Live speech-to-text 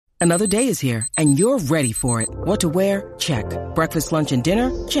Another day is here, and you're ready for it. What to wear? Check. Breakfast, lunch, and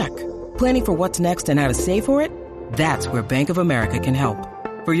dinner? Check. Planning for what's next and how to save for it? That's where Bank of America can help.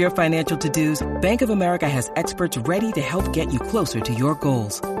 For your financial to-dos, Bank of America has experts ready to help get you closer to your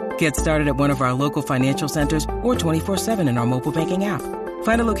goals. Get started at one of our local financial centers or 24/7 in our mobile banking app.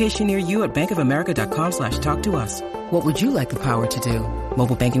 Find a location near you at bankofamerica.com/talktous. What would you like the power to do?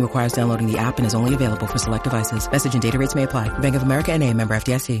 Mobile banking requires downloading the app and is only available for select devices. Message and data rates may apply. Bank of America N.A., member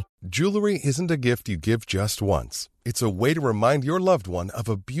FDIC. Jewelry isn't a gift you give just once. It's a way to remind your loved one of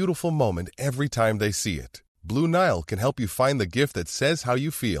a beautiful moment every time they see it. Blue Nile can help you find the gift that says how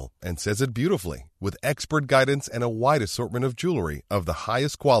you feel and says it beautifully, with expert guidance and a wide assortment of jewelry of the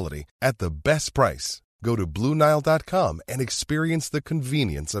highest quality at the best price. Go to BlueNile.com and experience the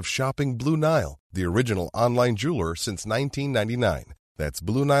convenience of shopping Blue Nile, the original online jeweler since 1999. That's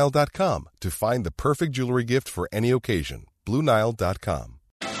BlueNile.com to find the perfect jewelry gift for any occasion. BlueNile.com.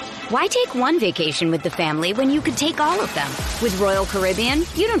 Why take one vacation with the family when you could take all of them? With Royal Caribbean,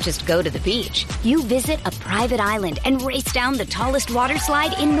 you don't just go to the beach. You visit a private island and race down the tallest water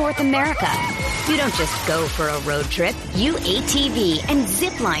slide in North America. You don't just go for a road trip. You ATV and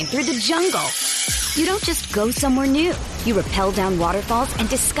zip line through the jungle. You don't just go somewhere new. You rappel down waterfalls and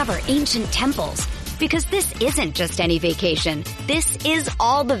discover ancient temples. Because this isn't just any vacation. This is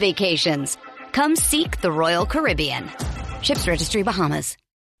all the vacations. Come seek the Royal Caribbean. Ships Registry, Bahamas.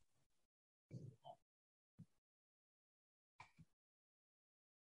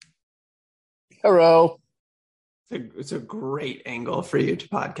 Hello. It's a great angle for you to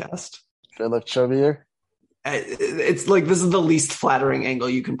podcast. Should I look chubbier? It's like, this is the least flattering angle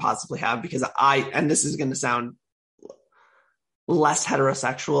you can possibly have, because and this is going to sound less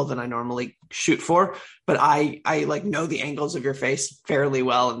heterosexual than I normally shoot for, but I like know the angles of your face fairly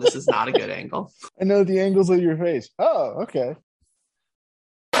well, and this is not a good angle. I know the angles of your face. Oh, okay.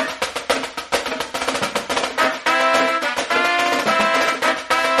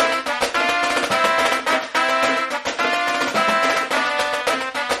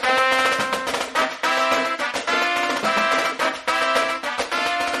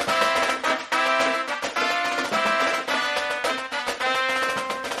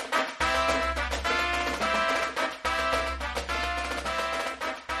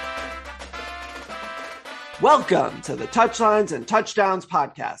 Welcome to the Touchlines and Touchdowns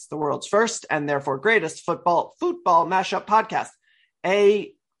podcast, the world's first and therefore greatest football mashup podcast,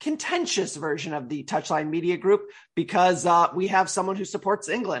 a contentious version of the Touchline Media Group, because we have someone who supports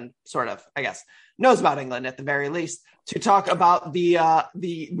England, sort of, I guess, knows about England at the very least, to talk about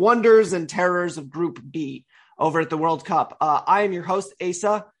the wonders and terrors of Group B over at the World Cup. I am your host,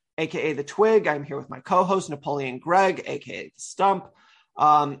 Asa, aka The Twig. I'm here with my co-host, Napoleon Gregg, aka The Stump.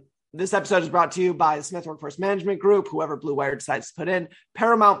 This episode is brought to you by the Smith Workforce Management Group, whoever Blue Wire decides to put in.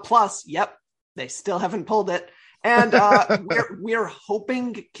 Paramount Plus, yep, they still haven't pulled it. And we're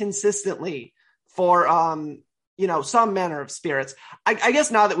hoping consistently for, some manner of spirits. I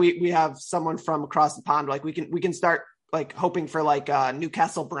guess now that we have someone from across the pond, like we can start like hoping for like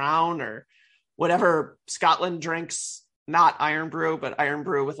Newcastle Brown or whatever Scotland drinks, not Iron Brew, but Iron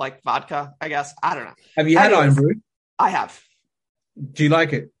Brew with like vodka, I guess. I don't know. Have you had Iron Brew? I have. Do you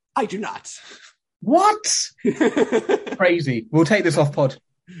like it? I do not. What? Crazy. We'll take this off pod.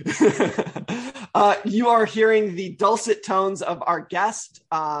 You are hearing the dulcet tones of our guest.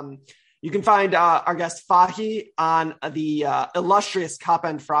 You can find our guest Fahy on the illustrious Cop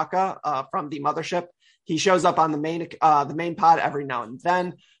and Fracca from the Mothership. He shows up on the main pod every now and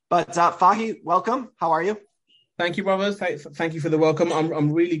then. But Fahy, welcome. How are you? Thank you, brothers. Thank you for the welcome.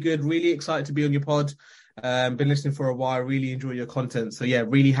 I'm really good. Really excited to be on your pod. Been listening for a while. Really enjoy your content. So yeah,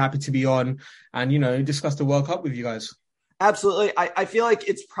 really happy to be on and discuss the World Cup with you guys. Absolutely. I feel like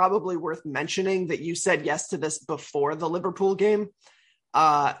it's probably worth mentioning that you said yes to this before the Liverpool game.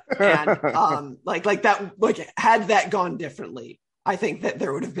 And had that gone differently, I think that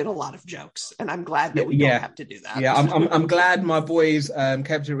there would have been a lot of jokes, and I'm glad that we don't have to do that. Yeah, I'm glad my boys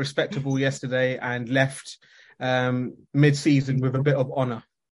kept it respectable yesterday and left mid-season with a bit of honor.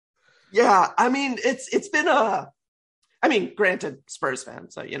 Yeah, I mean, it's been granted, Spurs fan,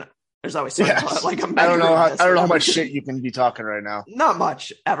 so there's always sort of like a I don't know how much shit you can be talking right now. Not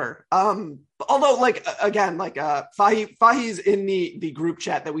much ever. Although Fahy's in the group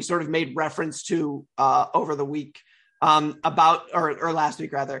chat that we sort of made reference to over the week or last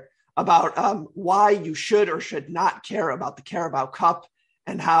week rather, about why you should or should not care about the Carabao Cup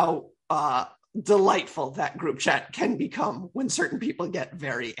and how delightful that group chat can become when certain people get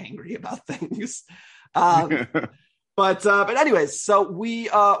very angry about things. But But anyways, so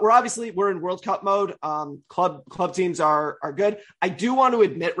we're in World Cup mode. Club teams are good. I do want to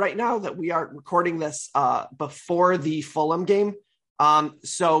admit right now that we are recording this before the Fulham game.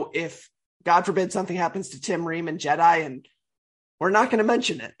 So if God forbid something happens to Tim Ream and Jedi, and we're not going to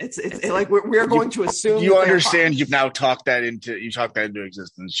mention it. It's like we're going to assume. You understand? You've now talked that into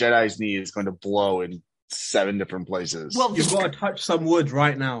existence. Jedi's knee is going to blow in 7 different places. Well, you've got to touch some wood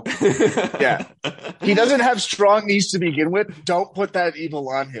right now. Yeah, he doesn't have strong knees to begin with. Don't put that evil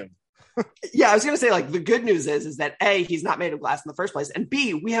on him. Yeah, I was going to say, like, the good news is that A, he's not made of glass in the first place, and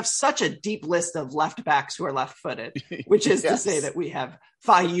B, we have such a deep list of left backs who are left-footed, which is to say that we have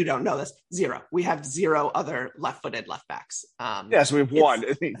you don't know this, 0. We have 0 other left-footed left backs. Yeah, so we have one.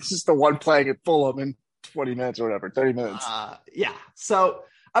 It's just the one playing at Fulham in 20 minutes or whatever, 30 minutes. Yeah, so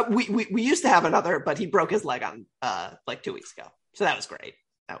we used to have another, but he broke his leg on like 2 weeks ago, so that was great.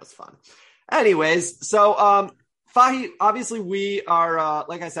 That was fun. Anyways, so Fahy, obviously we are,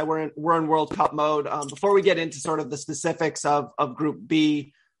 like I said, we're in World Cup mode. Before we get into sort of the specifics of Group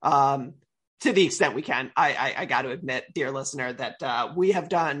B, to the extent we can, I got to admit, dear listener, that we have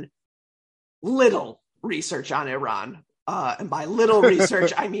done little research on Iran. And by little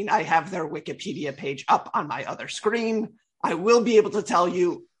research, I mean I have their Wikipedia page up on my other screen. I will be able to tell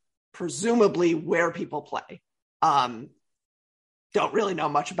you, presumably, where people play. Don't really know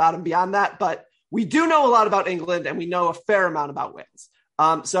much about them beyond that, but we do know a lot about England, and we know a fair amount about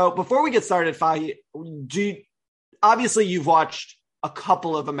Wales. So before we get started, Fahy, obviously you've watched a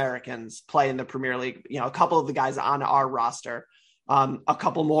couple of Americans play in the Premier League, a couple of the guys on our roster, a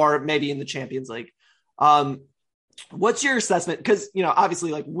couple more maybe in the Champions League. What's your assessment? Because,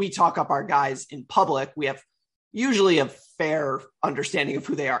 obviously, like, we talk up our guys in public. We have usually a fair understanding of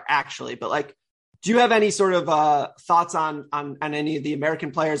who they are actually, but, like, do you have any sort of thoughts on any of the American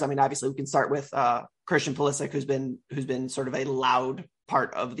players? I mean, obviously we can start with Christian Pulisic, who's been sort of a loud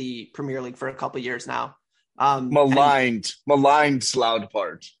part of the Premier League for a couple of years now. Maligned loud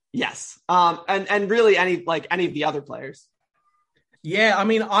part. Yes. And really any of the other players. Yeah, I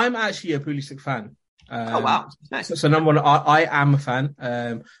mean, I'm actually a Pulisic fan. Oh, wow. Nice. So number one, I am a fan.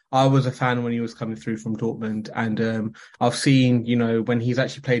 I was a fan when he was coming through from Dortmund, and I've seen, when he's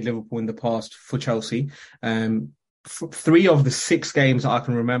actually played Liverpool in the past for Chelsea, 3 of the 6 games that I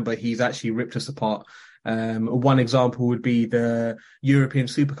can remember, he's actually ripped us apart. One example would be the European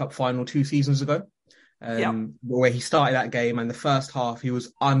Super Cup final 2 seasons ago. Where he started that game, and the first half he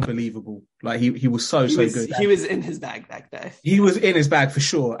was unbelievable. Like he was so good. He was in his bag that day. He was in his bag for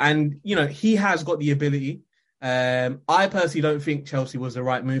sure, and he has got the ability. I personally don't think Chelsea was the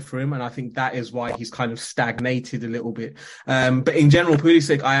right move for him, and I think that is why he's kind of stagnated a little bit. But in general,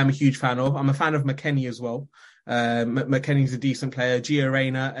 Pulisic, I am a huge fan of. I'm a fan of McKennie as well. McKennie's a decent player. Gio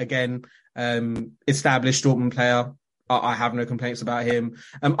Reyna, again, established Dortmund player. I have no complaints about him.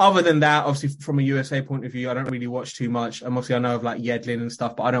 Other than that, obviously, from a USA point of view, I don't really watch too much. Obviously, I know of like Yedlin and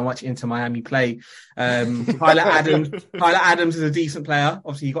stuff, but I don't watch Inter Miami play. Tyler Adams is a decent player.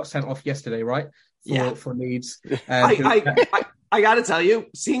 Obviously, he got sent off yesterday, right? For Leeds. I got to tell you,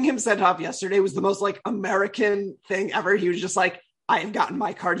 seeing him sent off yesterday was the most like American thing ever. He was just like, I have gotten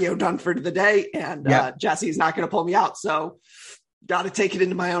my cardio done for the day, and Jesse's not going to pull me out. So, got to take it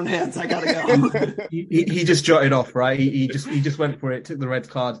into my own hands. I got to go. he just jotted off, right? He just went for it, took the red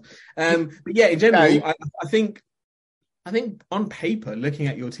card. But yeah, in general, I think on paper, looking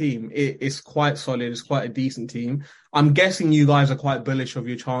at your team, it's quite solid. It's quite a decent team. I'm guessing you guys are quite bullish of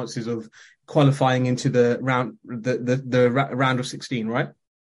your chances of qualifying into the round of 16, right?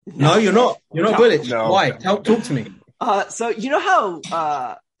 No, you're not. You're not bullish. No. Why? Talk to me. So you know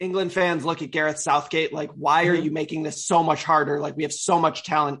how England fans look at Gareth Southgate, like, why are you making this so much harder? Like, we have so much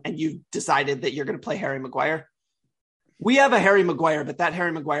talent, and you've decided that you're going to play Harry Maguire. We have a Harry Maguire, but that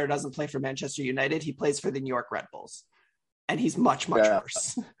Harry Maguire doesn't play for Manchester United. He plays for the New York Red Bulls, and he's much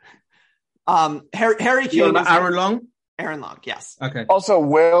worse. Harry Kane. Aaron Long? Aaron Long, yes. Okay. Also,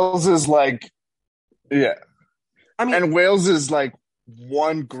 Wales is like, and Wales is like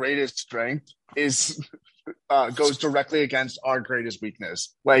one greatest strength is goes directly against our greatest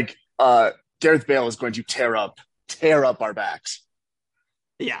weakness. Like Gareth Bale is going to tear up our backs.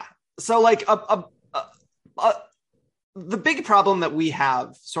 Yeah. So like the big problem that we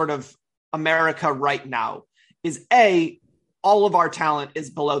have sort of America right now is all of our talent is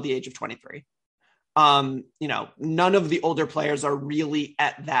below the age of 23. None of the older players are really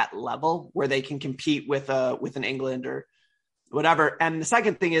at that level where they can compete with an England or whatever. And the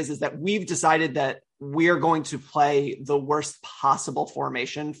second thing is that we've decided that we're going to play the worst possible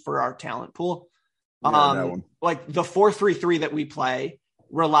formation for our talent pool. Like the 4-3-3 that we play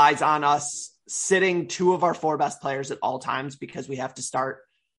relies on us sitting two of our four best players at all times because we have to start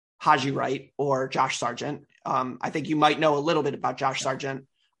Haji Wright or Josh Sargent. I think you might know a little bit about Josh Sargent.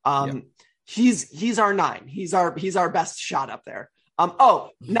 He's our 9. He's our best shot up there.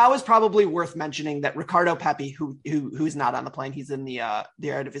 Now is probably worth mentioning that Ricardo Pepi, who's not on the plane, he's in the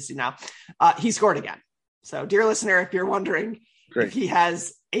Eredivisie now. He scored again. So, dear listener, if you're wondering if he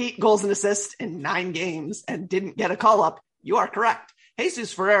has 8 goals and assists in 9 games and didn't get a call up, you are correct.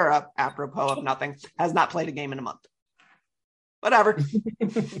 Jesus Ferreira, apropos of nothing, has not played a game in a month. Whatever.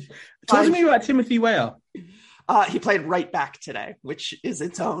 Talk to me about Timothy Weah. He played right back today, which is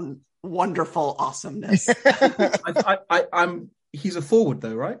its own wonderful awesomeness. He's a forward,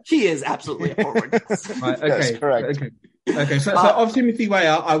 though, right? He is absolutely a forward. Right, okay, yes, correct. Okay. So of Timothy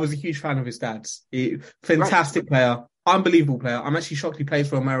Weah, I was a huge fan of his stats. Fantastic player, unbelievable player. I'm actually shocked he plays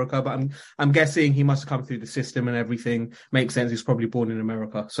for America, but I'm guessing he must have come through the system and everything. Makes sense. He's probably born in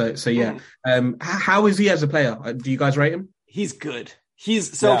America. So yeah. How is he as a player? Do you guys rate him? He's good. His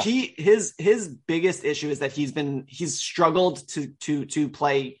biggest issue is that he's struggled to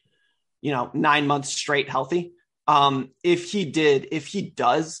play, 9 months straight healthy. If he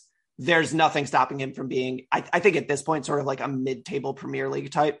does, there's nothing stopping him from being, I think at this point, sort of like a mid-table Premier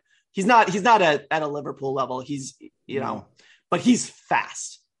League type. He's not at a Liverpool level. He's, but he's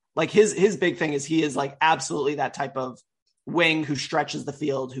fast. Like his big thing is he is like absolutely that type of wing who stretches the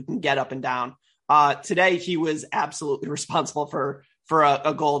field, who can get up and down. Today he was absolutely responsible for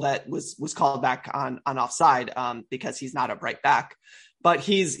a goal that was called back on offside, because he's not a right back, but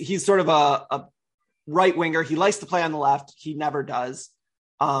he's sort of a right winger. He likes to play on the left. He never does.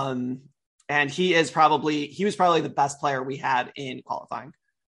 And he was probably the best player we had in qualifying.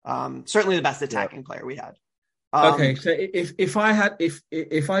 Certainly the best attacking player we had. Okay. So if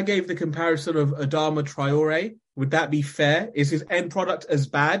I gave the comparison of Adama Traore, would that be fair? Is his end product as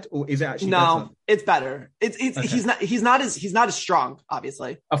bad, or is it actually better? It's better. Okay. He's not as strong,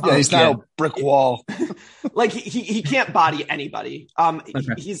 obviously. He's not a brick wall. Like he can't body anybody.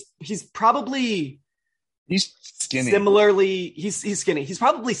 He's probably he's skinny. He's skinny. He's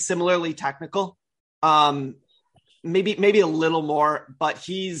probably similarly technical. Maybe a little more, but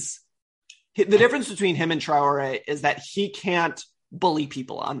the difference between him and Traore is that he can't bully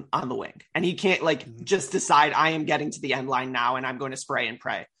people on the wing, and he can't just decide I am getting to the end line now and I'm going to spray and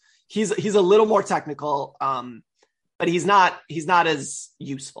pray. He's a little more technical, but he's not as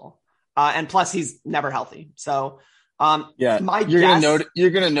useful. And plus he's never healthy. So you're going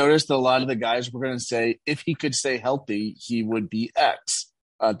to notice that a lot of the guys we're going to say, if he could stay healthy, he would be X.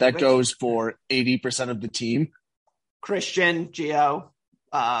 That goes for 80% of the team. Christian, Gio,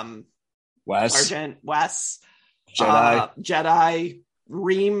 Wes, Sargent, Wes, Jedi.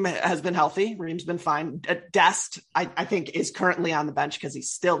 Reem has been healthy. Reem's been fine. Dest, I think, is currently on the bench because he's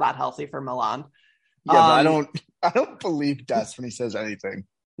still not healthy for Milan. Yeah, but I don't believe Dest when he says anything.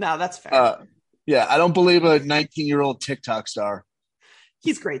 No, that's fair. I don't believe a 19-year-old TikTok star.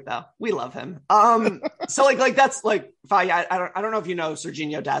 He's great though. We love him. So that's like, I don't know if you know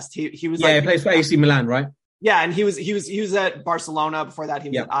Serginho Dest. He was he plays for AC Milan, right? Yeah, and he was at Barcelona. Before that, he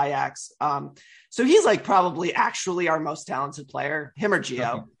was at Ajax. So he's like probably actually our most talented player, him or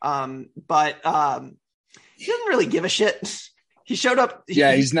Gio. Okay. But he doesn't really give a shit. He showed up. He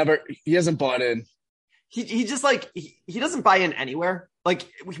hasn't bought in. He just he doesn't buy in anywhere. Like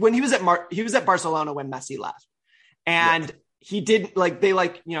when he was at Barcelona when Messi left, and he didn't they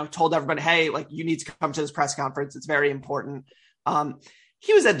told everybody, hey, you need to come to this press conference. It's very important.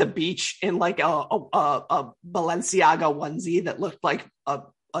 He was at the beach in a Balenciaga onesie that looked like a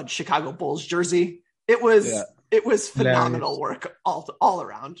Chicago Bulls jersey. It was phenomenal work all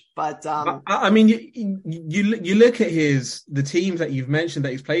around. But I mean, you look at the teams that you've mentioned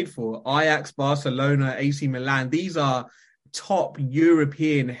that he's played for: Ajax, Barcelona, AC Milan. These are top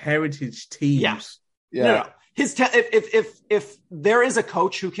European heritage teams. Yeah. No. His if there is a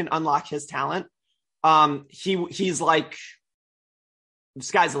coach who can unlock his talent, he's like. The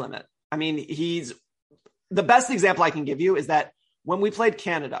sky's the limit. I mean, he's the best example I can give you is that when we played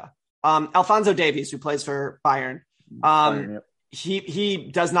Canada, Alphonso Davies, who plays for Bayern, he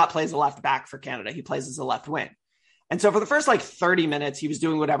does not play as a left back for Canada. He plays as a left wing. And so for the first 30 minutes, he was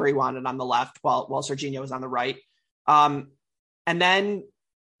doing whatever he wanted on the left while Serginho was on the right. And then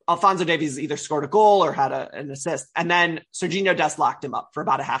Alphonso Davies either scored a goal or had an assist. And then Serginho Dest locked him up for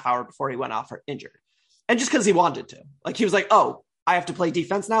about a half hour before he went off injured. And just because he wanted to. He was like, oh, I have to play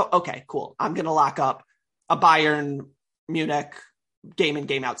defense now? Okay, cool. I'm going to lock up a Bayern Munich game in,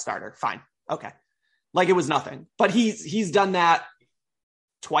 game out starter. Fine. Okay. It was nothing. But he's done that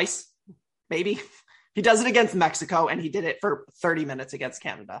twice, maybe. He does it against Mexico, and he did it for 30 minutes against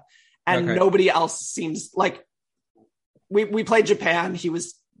Canada. And nobody else seems like we played Japan. He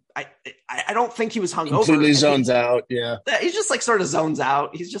was, I don't think he was hungover. Completely zones out. Yeah. He's just like sort of zones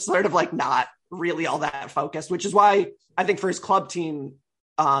out. He's just sort of like not really all that focused, which is why I think for his club team,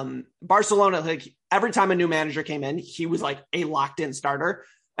 Barcelona, like every time a new manager came in, he was like a locked in starter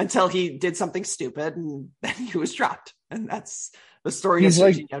until he did something stupid and then he was dropped. And that's the story of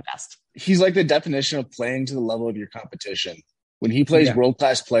Serginho Dest. He's like the definition of playing to the level of your competition. When he plays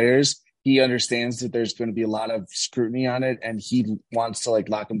world-class players, he understands that there's going to be a lot of scrutiny on it, and he wants to like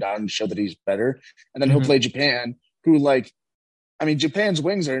lock him down and show that he's better. And then he'll play Japan, who Japan's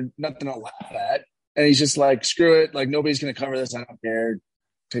wings are nothing to laugh at. And he's just like, screw it. Like, nobody's going to cover this. I don't care.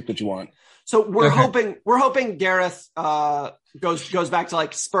 Take what you want. So we're hoping Gareth goes back to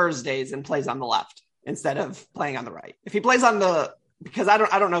like Spurs days and plays on the left instead of playing on the right. If he plays on because I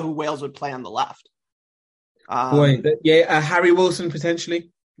don't know who Wales would play on the left. Harry Wilson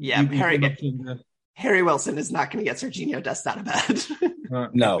potentially. Yeah, Harry Wilson is not going to get Serginho Dest out of bed.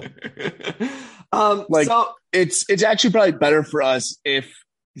 No. It's actually probably better for us if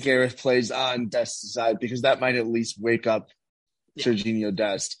Gareth plays on Dest's side, because that might at least wake up Serginho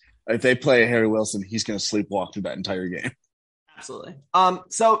Dest. If they play Harry Wilson, he's going to sleepwalk through that entire game. Absolutely. I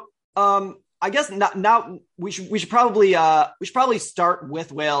guess now we should probably start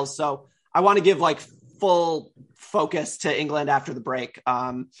with Wales. So I want to give like full focus to England after the break.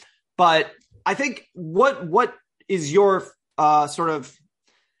 But I think what is your sort of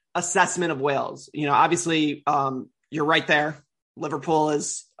assessment of Wales? You know, obviously you're right there. Liverpool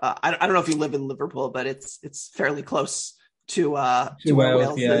is, I don't know if you live in Liverpool, but it's fairly close to where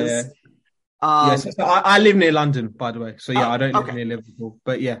Wales is. Yes, I live near London, by the way. So I don't live near Liverpool,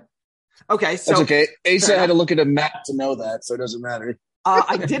 but yeah. Okay. So that's okay. Asa had to look at a map to know that, so it doesn't matter.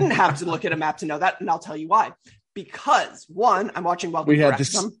 I didn't have to look at a map to know that, and I'll tell you why. Because one, I'm watching Welcome to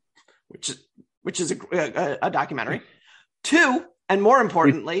Wrexham, which is a documentary. Two, and more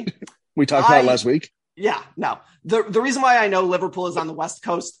importantly, we talked about it last week. Yeah, no. The reason why I know Liverpool is on the west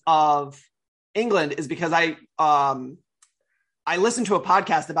coast of England is because I listened to a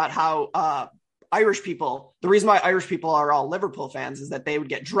podcast about how Irish people, the reason why Irish people are all Liverpool fans is that they would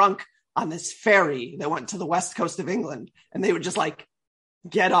get drunk on this ferry that went to the west coast of England, and they would just like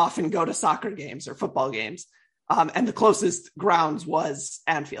get off and go to soccer games or football games. And the closest grounds was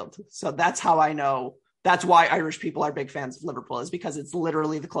Anfield. So that's how I know. That's why Irish people are big fans of Liverpool, is because it's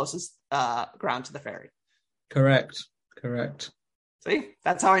literally the closest ground to the ferry. Correct. See,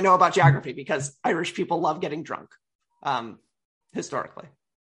 that's how I know about geography, because Irish people love getting drunk, historically.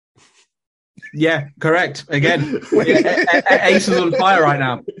 Yeah, correct. Again, Ace is on fire right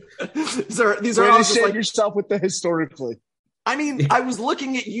now. These are all just like yourself with the historically. I mean, I was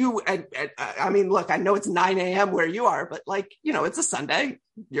looking at you I mean, look, I know it's 9 a.m. where you are, but like, you know, it's a Sunday.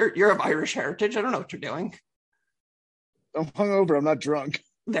 You're of Irish heritage. I don't know what you're doing. I'm hungover. I'm not drunk.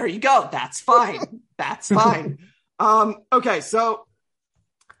 There you go. That's fine. That's fine. Okay. So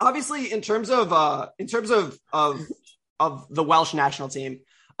obviously in terms of the Welsh national team,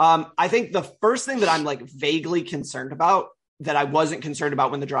 I think the first thing that I'm like vaguely concerned about, that I wasn't concerned about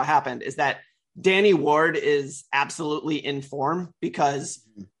when the draw happened, is that Danny Ward is absolutely in form, because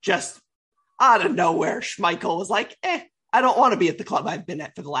just out of nowhere, Schmeichel was like, I don't want to be at the club I've been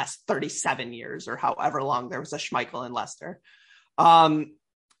at for the last 37 years or however long there was a Schmeichel in Leicester.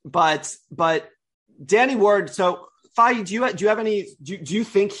 But Danny Ward, so Fai, do you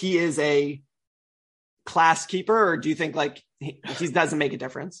think he is a class keeper, or do you think like he doesn't make a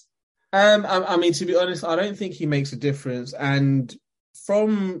difference? I mean, to be honest, I don't think he makes a difference. And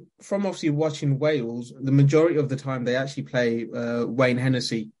from obviously watching Wales, the majority of the time they actually play Wayne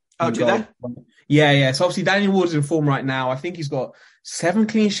Hennessy. Oh, do they? Yeah. So obviously Danny Ward's in form right now. I think he's got 7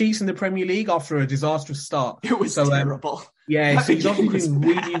 clean sheets in the Premier League after a disastrous start. It was terrible. So he's obviously doing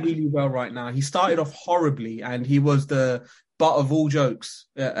really, really well right now. He started off horribly, and he was the butt of all jokes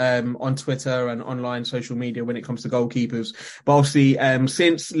on Twitter and online social media when it comes to goalkeepers. But obviously,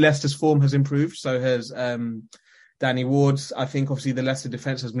 since Leicester's form has improved, so has Danny Ward's. I think obviously the Leicester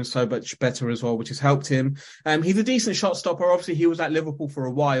defence has been so much better as well, which has helped him. He's a decent shot stopper. Obviously, he was at Liverpool for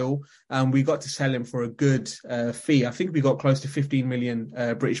a while, and we got to sell him for a good fee. I think we got close to 15 million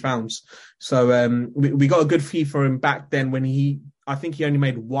British pounds. So we got a good fee for him back then when I think he only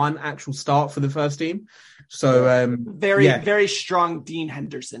made one actual start for the first team. So very strong Dean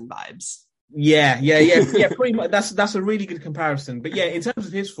Henderson vibes. Yeah. Pretty much. That's a really good comparison. But yeah, in terms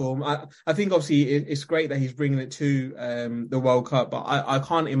of his form, I think obviously it's great that he's bringing it to the World Cup. But I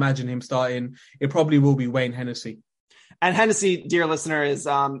can't imagine him starting. It probably will be Wayne Hennessy. And Hennessy, dear listener, is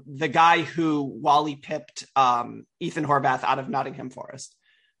the guy who Wally pipped Ethan Horvath out of Nottingham Forest.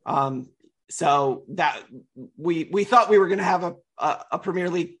 So that we thought we were going to have a Premier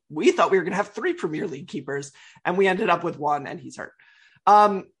League. We thought we were going to have 3 Premier League keepers, and we ended up with 1, and he's hurt.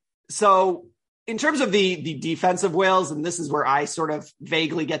 So in terms of the defense of Wales, and this is where I sort of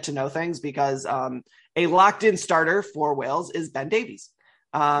vaguely get to know things, because a locked in starter for Wales is Ben Davies.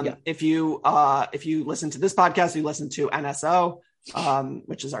 If you listen to this podcast, you listen to NSO,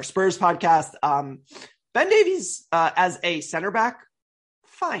 which is our Spurs podcast. Ben Davies as a center back,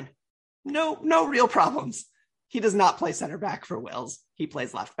 fine. No real problems. He does not play center back for Wales. He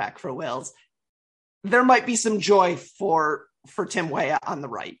plays left back for Wales. There might be some joy for Tim Weah on the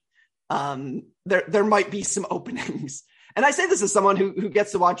right. There might be some openings. And I say this as someone who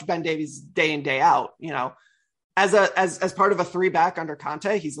gets to watch Ben Davies day in, day out. You know, as part of a 3-back under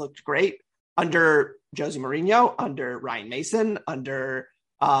Conte, he's looked great. Under Jose Mourinho, under Ryan Mason, under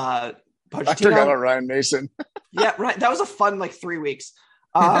Pochettino. I forgot about Ryan Mason. Yeah, right. That was a fun 3 weeks.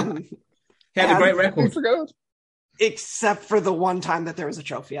 He had a great record. Except for the one time that there was a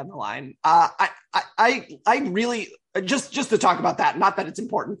trophy on the line. I really, just to talk about that, not that it's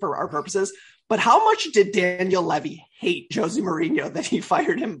important for our purposes, but how much did Daniel Levy hate Jose Mourinho that he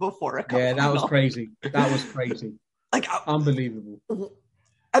fired him before a cup final? That was crazy. Unbelievable.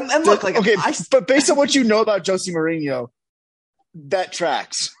 And look, but based on what you know about Jose Mourinho, that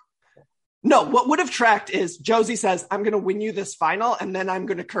tracks. No, what would have tracked is Josie says, I'm going to win you this final, and then I'm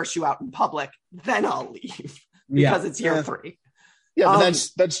going to curse you out in public. Then I'll leave because it's year 3. Yeah, but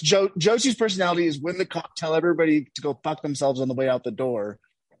that's Josie's personality is win the cup, tell everybody to go fuck themselves on the way out the door.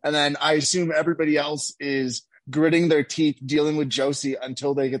 And then I assume everybody else is gritting their teeth, dealing with Josie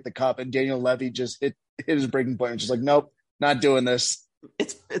until they get the cup. And Daniel Levy just hit his breaking point and just like, nope, not doing this.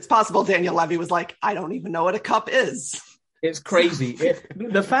 It's possible Daniel Levy was like, I don't even know what a cup is. It's crazy.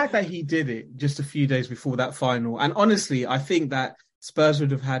 The fact that he did it just a few days before that final. And honestly, I think that Spurs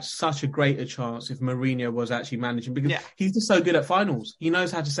would have had such a greater chance if Mourinho was actually managing, because he's just so good at finals. He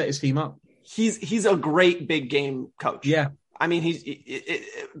knows how to set his team up. He's a great big game coach. Yeah. I mean, he's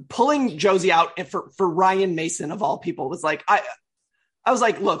pulling Josie out for Ryan Mason of all people was like, I was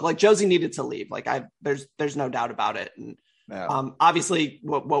like, look, like Josie needed to leave. Like there's no doubt about it. And obviously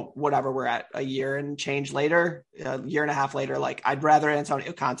whatever, we're at a year and change later, a year and a half later, like I'd rather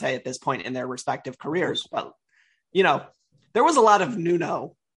Antonio Conte at this point in their respective careers. But, you know, there was a lot of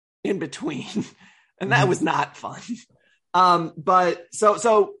Nuno in between and that was not fun. But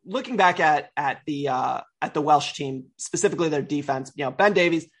so looking back at the Welsh team, specifically their defense, you know, Ben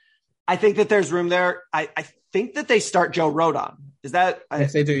Davies, I think that there's room there. I think that they start Joe Rodon. Is that?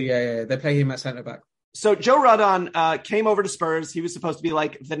 Yes, they do. Yeah. They play him at centre back. So Joe Rodon came over to Spurs. He was supposed to be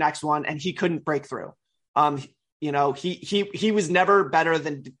like the next one, and he couldn't break through. You know, he was never better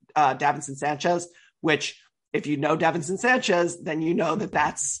than Davinson Sanchez, which if you know Davinson Sanchez, then you know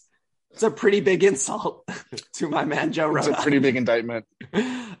it's a pretty big insult to my man, Joe Rodon. It's a pretty big indictment.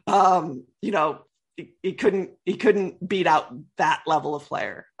 You know, he couldn't beat out that level of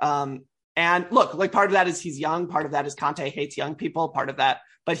player. And look, like part of that is he's young. Part of that is Conte hates young people. Part of that,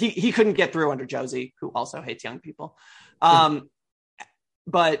 but he couldn't get through under Josie, who also hates young people. But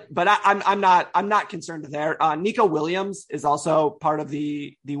I'm not concerned there. Nico Williams is also part of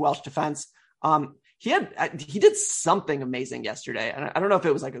the Welsh defense. He did something amazing yesterday. And I don't know if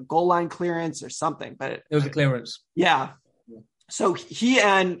it was like a goal line clearance or something, but it was a clearance. Yeah. So he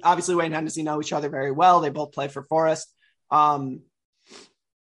and obviously Wayne Hennessy know each other very well. They both play for Forest. Are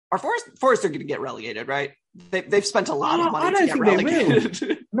Forest are going to get relegated, right? They've spent a lot of money to get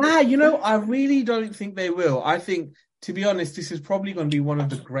relegated. Nah, you know, I really don't think they will. I think, to be honest, this is probably going to be one of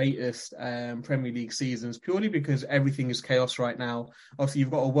the greatest Premier League seasons, purely because everything is chaos right now. Obviously,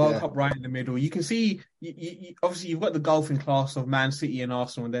 you've got a World Cup right in the middle. You can see, obviously, you've got the golfing class of Man City and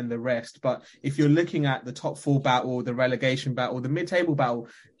Arsenal and then the rest. But if you're looking at the top 4 battle, the relegation battle, the mid-table battle,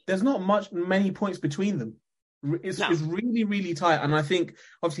 there's not many points between them. It's really, really tight. And I think,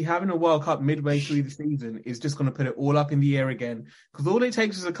 obviously, having a World Cup midway through the season is just going to put it all up in the air again. Because all it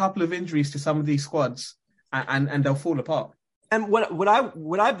takes is a couple of injuries to some of these squads, and they'll fall apart. And what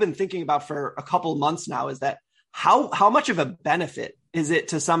I've been thinking about for a couple of months now is that how much of a benefit is it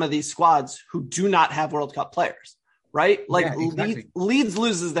to some of these squads who do not have World Cup players, right? Like exactly. Leeds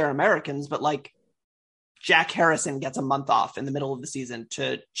loses their Americans, but like Jack Harrison gets a month off in the middle of the season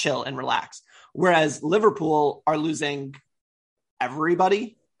to chill and relax. Whereas Liverpool are losing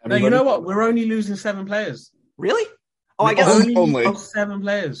everybody. No, you know what? We're only losing 7 players. Really? Oh, I guess only 7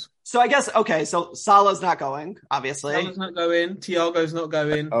 players. So I guess, okay, so Salah's not going, obviously. Salah's not going. Thiago's not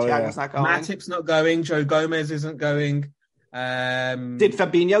going. Thiago's not going. Matip's not going. Joe Gomez isn't going. Did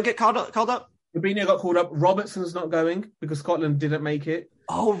Fabinho get called up? Fabinho got called up. Robertson's not going because Scotland didn't make it.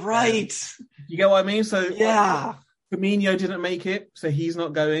 Oh, right. You get what I mean? So yeah. Firmino didn't make it, so he's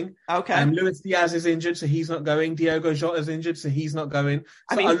not going. Okay. Luis Diaz is injured, so he's not going. Diogo Jota's injured, so he's not going.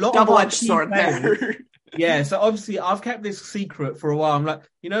 So a lot double-edged sword there. Yeah, so obviously I've kept this secret for a while. I'm like,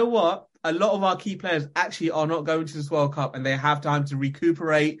 you know what? A lot of our key players actually are not going to this World Cup, and they have time to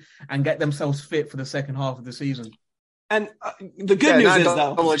recuperate and get themselves fit for the second half of the season. And the good news is,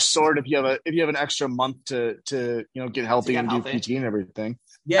 though, double-edged sword if you have an extra month to get healthy and do PT and everything.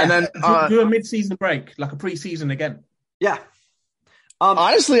 Yeah, and then do a mid-season break, like a pre-season again. Yeah.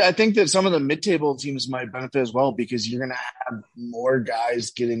 Honestly, I think that some of the mid-table teams might benefit as well because you're going to have more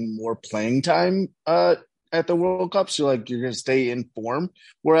guys getting more playing time at the World Cup. So, you're going to stay in form.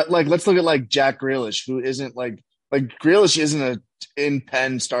 Where, let's look at, Jack Grealish, who isn't, Grealish isn't an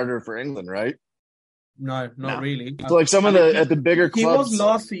in-pen starter for England, right? No, not really. So, at the bigger clubs. He was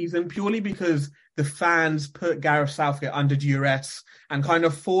last season purely because the fans put Gareth Southgate under duress and kind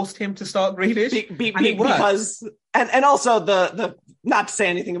of forced him to start Grealish. Because also the not to say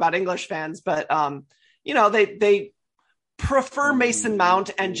anything about English fans, but they prefer Mason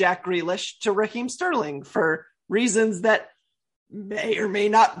Mount and Jack Grealish to Raheem Sterling for reasons that may or may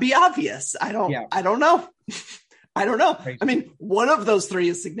not be obvious. I don't know. I don't know. I mean, one of those three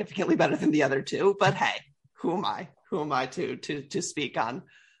is significantly better than the other two, but hey, who am I? Who am I to speak on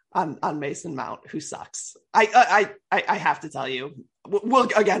Mason Mount, who sucks? I have to tell you, we'll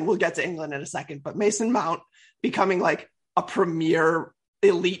get to England in a second, but Mason Mount becoming a premier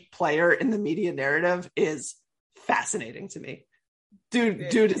elite player in the media narrative is fascinating to me. Dude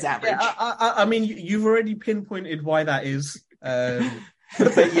is average. Yeah, I mean, you've already pinpointed why that is.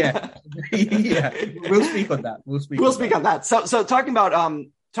 But yeah, we'll speak on that. We'll speak on that. So talking about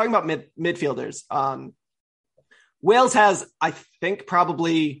midfielders, Wales has, I think,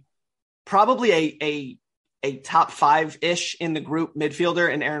 probably a top 5-ish in the group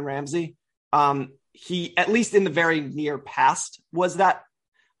midfielder in Aaron Ramsey. He, at least in the very near past, was that.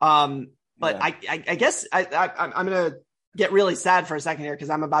 But yeah. I guess I'm going to get really sad for a second here because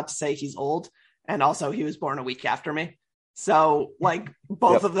I'm about to say he's old, and also he was born a week after me. So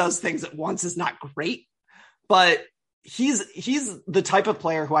both of those things at once is not great, but he's the type of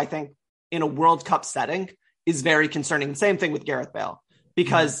player who I think in a World Cup setting is very concerning. The same thing with Gareth Bale,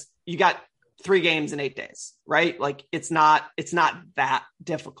 because you got 3 games in 8 days, right? It's not that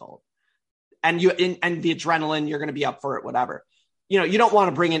difficult. And the adrenaline, you're going to be up for it, whatever. You don't want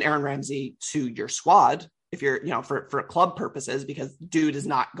to bring in Aaron Ramsey to your squad if you're, for club purposes, because dude is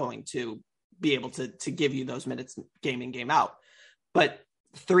not going to be able to give you those minutes game in, game out. But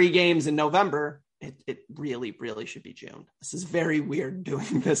 3 games in November, it really, really should be June. This is very weird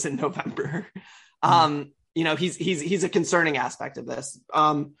doing this in November. He's a concerning aspect of this.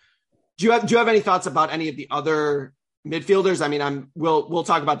 Do you have any thoughts about any of the other midfielders? I mean, we'll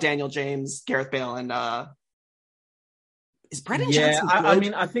talk about Daniel James, Gareth Bale, and is Brennan Johnson good? I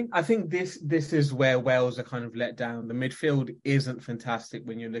mean, I think this is where Wales are kind of let down. The midfield isn't fantastic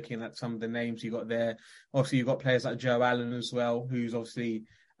when you're looking at some of the names you got there. Obviously, you've got players like Joe Allen as well, who's obviously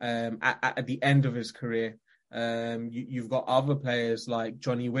at the end of his career. You've got other players like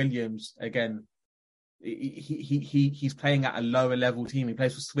Johnny Williams. Again, he's playing at a lower level team. He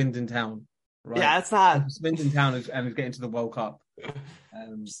plays for Swindon Town. Right? Yeah, it's not Swindon Town and is getting to the World Cup.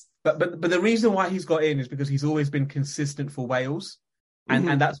 But the reason why he's got in is because he's always been consistent for Wales,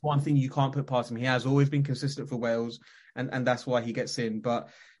 and that's one thing you can't put past him. He has always been consistent for Wales, and that's why he gets in. But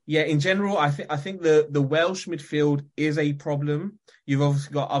yeah, in general, I think the Welsh midfield is a problem. You've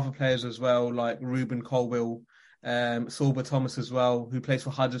obviously got other players as well, like Ruben Colwill, Sorba Thomas as well, who plays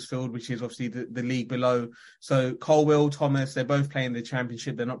for Huddersfield, which is obviously the league below. So Colwill, Thomas, they're both playing the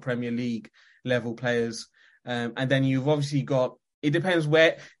Championship. They're not Premier League level players. And then you've obviously got, it depends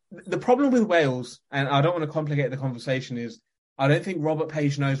where. The problem with Wales, and I don't want to complicate the conversation, is I don't think Robert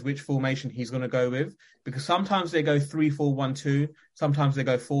Page knows which formation he's going to go with, because sometimes they go 3-4-1-2, sometimes they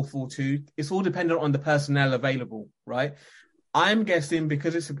go 4-4-2. It's all dependent on the personnel available, right? I'm guessing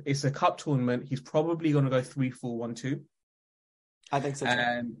because it's a cup tournament, he's probably going to go 3-4-1-2. I think so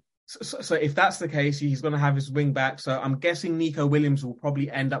too. So if that's the case, he's going to have his wing back. So I'm guessing Nico Williams will probably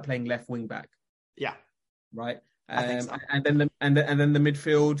end up playing left wing back. Yeah. Right. I think so. And then the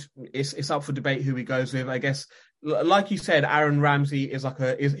midfield, it's up for debate who he goes with. I guess, like you said, Aaron Ramsey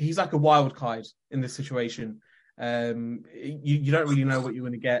he's like a wild card in this situation. You don't really know what you're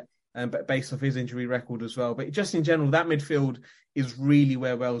going to get, but based off his injury record as well. But just in general, that midfield is really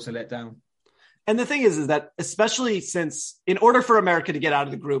where Wales are let down. And the thing is that especially since in order for America to get out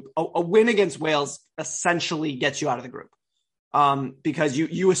of the group, a win against Wales essentially gets you out of the group. Because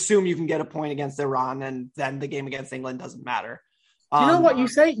you assume you can get a point against Iran, and then the game against England doesn't matter. Do you know what you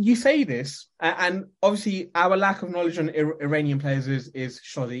say? You say this, and obviously our lack of knowledge on Iranian players is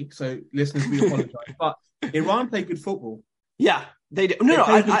shoddy. So listeners, we apologize. But Iran play good football. Yeah, they do. No,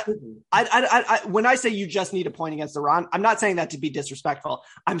 I when I say you just need a point against Iran, I'm not saying that to be disrespectful.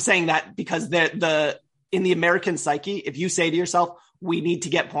 I'm saying that because in the American psyche, if you say to yourself, we need to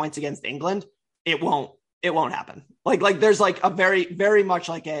get points against England, it won't happen. Like there's like a very, very much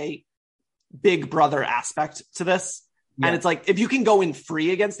like a big brother aspect to this. Yeah. And it's like, if you can go in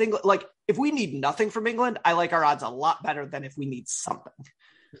free against England, like if we need nothing from England, I like our odds a lot better than if we need something.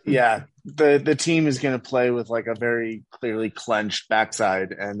 Yeah. The team is going to play with like a very clearly clenched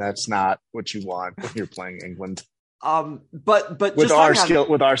backside. And that's not what you want when you're playing England. But with our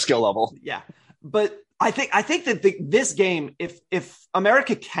skill level. Yeah. But I think that this game, if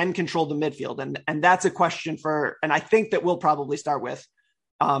America can control the midfield, and that's a question and I think that we'll probably start with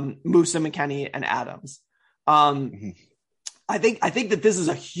Musa, McKennie, and Adams. I think that this is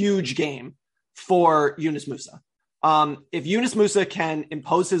a huge game for Yunus Musa. If Yunus Musa can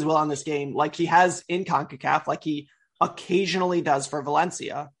impose his will on this game, like he has in CONCACAF, like he occasionally does for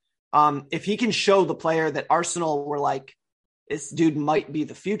Valencia, if he can show the player that Arsenal were like, this dude might be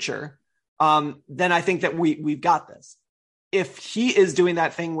the future, then I think that we've got this. If he is doing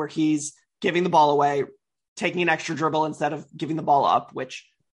that thing where he's giving the ball away, taking an extra dribble instead of giving the ball up, which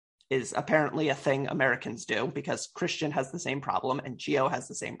is apparently a thing Americans do because Christian has the same problem and Gio has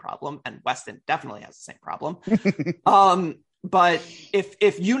the same problem and Weston definitely has the same problem. But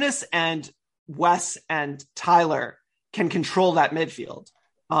if Yunus and Wes and Tyler can control that midfield,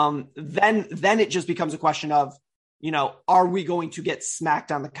 then it just becomes a question of, are we going to get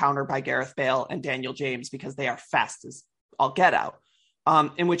smacked on the counter by Gareth Bale and Daniel James because they are fast as all get out?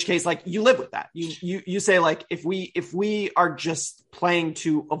 In which case, like, you live with that. You say, like, if we are just playing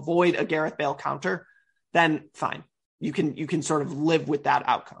to avoid a Gareth Bale counter, then fine. You can sort of live with that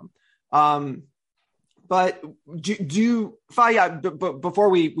outcome. But before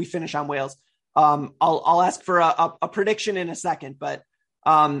we finish on Wales, I'll ask for a prediction in a second. But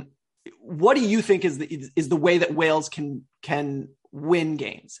what do you think is the way that Wales can win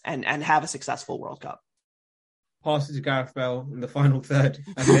games and have a successful World Cup? Pass it to Gareth Bale in the final third.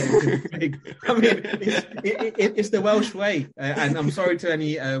 And I mean, it's the Welsh way. And I'm sorry to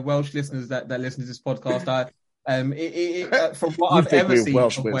any Welsh listeners that listen to this podcast. From what I've ever seen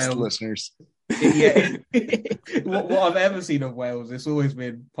of Wales listeners. What I've ever seen of Wales, it's always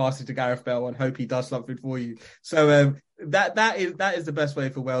been pass it to Gareth Bale and hope he does something for you. So that is the best way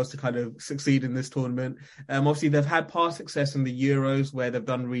for Wales to kind of succeed in this tournament. Obviously, they've had past success in the Euros where they've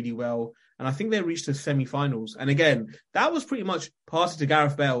done really well. And I think they reached the semi-finals. And again, that was pretty much pass it to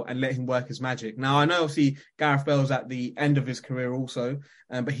Gareth Bale and let him work his magic. Now, I know obviously Gareth Bale's at the end of his career also,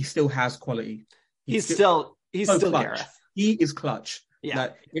 but he still has quality. He's still Gareth. He is clutch. Yeah.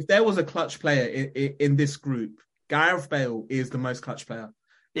 Like, if there was a clutch player in this group, Gareth Bale is the most clutch player.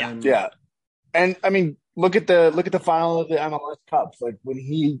 Yeah. Yeah. And I mean, look at the final of the MLS Cup. Like when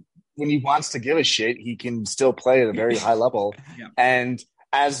he wants to give a shit, he can still play at a very high level. Yeah. And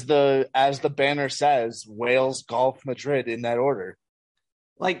as the banner says, Wales, Golf, Madrid in that order.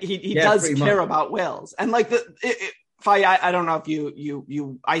 Like he does care about Wales. And like I don't know if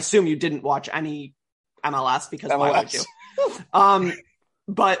you I assume you didn't watch any MLS because why would you?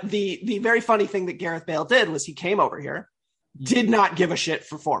 But the very funny thing that Gareth Bale did was he came over here, did not give a shit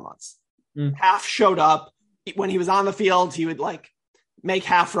for 4 months. Half showed up. When he was on the field, he would like make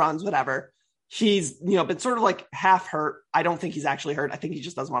half runs, whatever. He's, been sort of like half hurt. I don't think he's actually hurt. I think he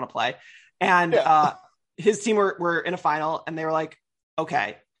just doesn't want to play. And his team were in a final and they were like,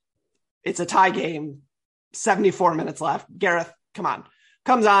 okay, it's a tie game, 74 minutes left. Gareth, come on.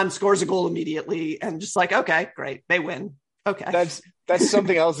 Comes on, scores a goal immediately and just like, okay, great. They win. Okay. That's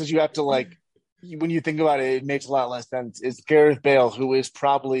something else that you have to like, when you think about it, it makes a lot less sense. Is Gareth Bale, who is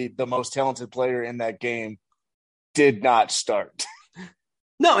probably the most talented player in that game, did not start.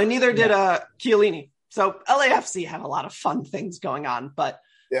 No, and neither did Chiellini. So LAFC have a lot of fun things going on. But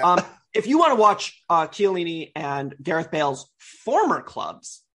if you want to watch Chiellini and Gareth Bale's former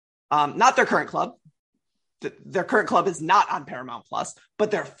clubs, not their current club, their current club is not on Paramount Plus,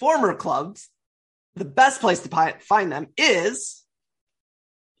 but their former clubs, the best place to find them is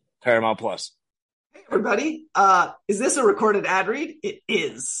Paramount Plus. Hey, everybody. Is this a recorded ad read? It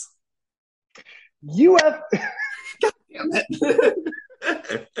is. God damn it.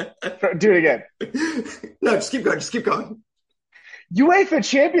 Do it again. No, just keep going. UEFA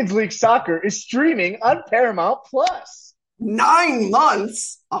Champions League Soccer is streaming on Paramount Plus. 9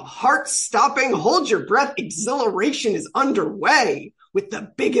 months of heart-stopping, hold your breath exhilaration is underway with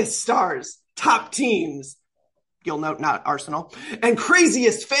the biggest stars, top teams, you'll note not Arsenal, and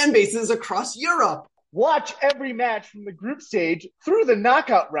craziest fan bases across Europe. Watch every match from the group stage through the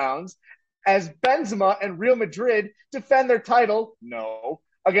knockout rounds as Benzema and Real Madrid defend their title, no.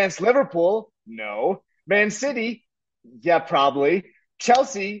 Against Liverpool, no. Man City, yeah, probably.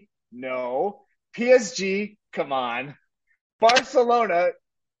 Chelsea, no. PSG, come on. Barcelona,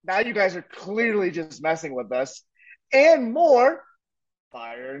 now you guys are clearly just messing with us. And more,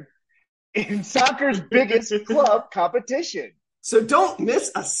 Bayern, in soccer's biggest club competition. So don't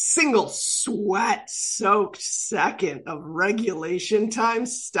miss a single sweat-soaked second of regulation time,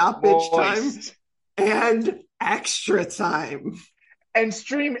 stoppage time, and extra time. And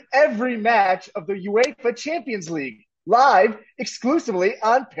stream every match of the UEFA Champions League live exclusively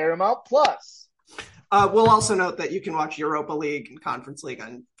on Paramount+. We'll also note that you can watch Europa League and Conference League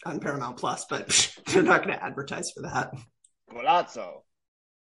on Paramount+, but they're not going to advertise for that. Golazo.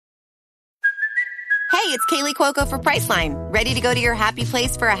 Hey, it's Kaylee Cuoco for Priceline. Ready to go to your happy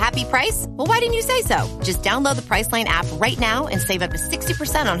place for a happy price? Well, why didn't you say so? Just download the Priceline app right now and save up to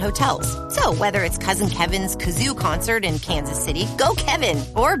 60% on hotels. So whether it's Cousin Kevin's Kazoo Concert in Kansas City, go Kevin,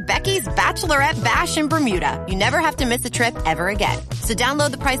 or Becky's Bachelorette Bash in Bermuda, you never have to miss a trip ever again. So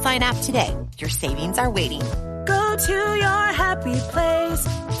download the Priceline app today. Your savings are waiting. Go to your happy place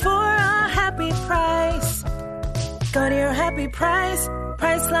for a happy price. Go to your happy price,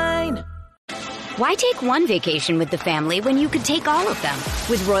 Priceline. Why take one vacation with the family when you could take all of them?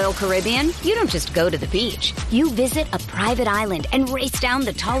 With Royal Caribbean, you don't just go to the beach. You visit a private island and race down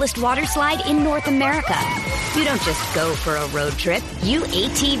the tallest water slide in North America. You don't just go for a road trip. You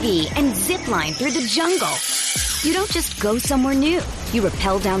ATV and zip line through the jungle. You don't just go somewhere new. You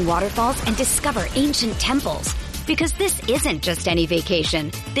rappel down waterfalls and discover ancient temples. Because this isn't just any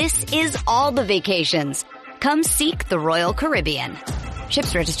vacation. This is all the vacations. Come seek the Royal Caribbean.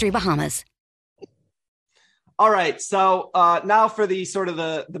 Ships Registry, Bahamas. All right, so now for the sort of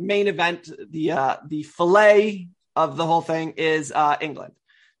the main event, the fillet of the whole thing is England.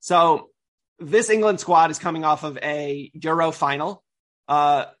 So this England squad is coming off of a Euro final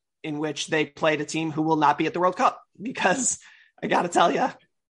in which they played a team who will not be at the World Cup because I got to tell you,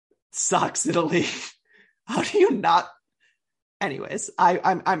 sucks Italy. How do you not? Anyways,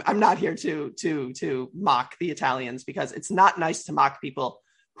 I'm not here to mock the Italians because it's not nice to mock people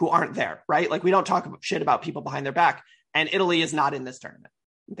who aren't there, right? Like we don't talk shit about people behind their back, and Italy is not in this tournament.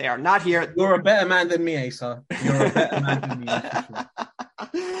 They are not here. You're a better man than me, Asa. You're a better man than me.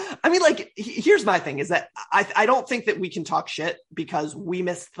 I mean, like, here's my thing: is that I don't think that we can talk shit because we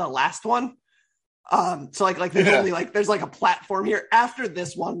missed the last one. So like there's only like there's like a platform here after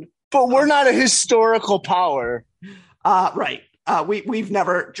this one. But we're not a historical power, right? We've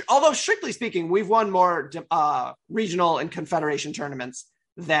never, although strictly speaking, we've won more regional and confederation tournaments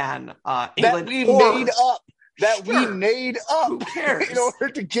than England. We made up. Who cares? In order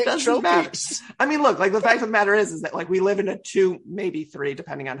to get Doesn't trophies. Matter. I mean, look, like the fact of the matter is that like we live in a 2, maybe 3,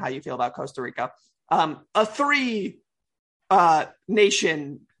 depending on how you feel about Costa Rica, a 3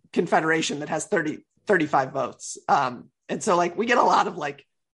 nation confederation that has 35 votes. And so like we get a lot of like,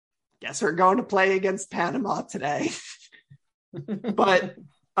 guess we're going to play against Panama today. But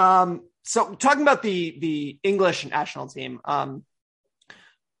so talking about the English national team,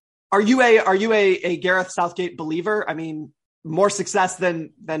 are you a Gareth Southgate believer? I mean, more success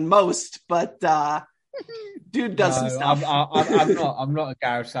than most, but dude does some stuff. I'm not a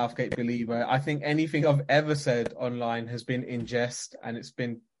Gareth Southgate believer. I think anything I've ever said online has been in jest, and it's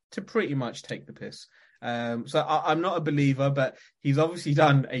been to pretty much take the piss. So I'm not a believer, but he's obviously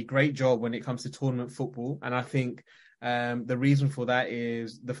done a great job when it comes to tournament football, and I think the reason for that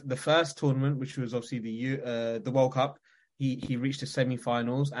is the first tournament, which was obviously the World Cup. He reached the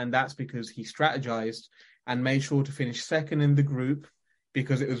semi-finals, and that's because he strategized and made sure to finish second in the group,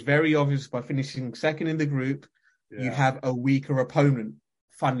 because it was very obvious by finishing second in the group, you'd have a weaker opponent,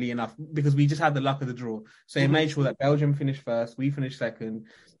 funnily enough, because we just had the luck of the draw. So he made sure that Belgium finished first, we finished second,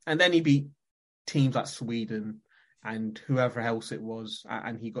 and then he beat teams like Sweden and whoever else it was,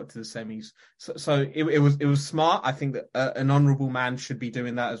 and he got to the semis. So it was smart. I think that an honourable man should be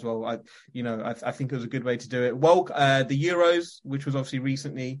doing that as well. I think it was a good way to do it. Well, the Euros, which was obviously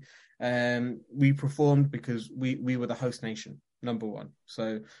recently, we performed because we were the host nation, number one.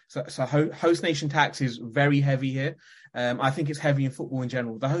 So host nation tax is very heavy here. I think it's heavy in football in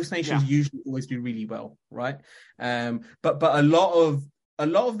general. The host nations usually always do really well, right? But a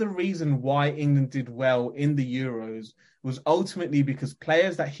lot of the reason why England did well in the Euros was ultimately because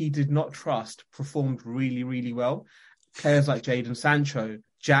players that he did not trust performed really, really well. Players like Jadon Sancho,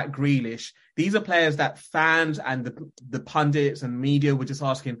 Jack Grealish. These are players that fans and the pundits and media were just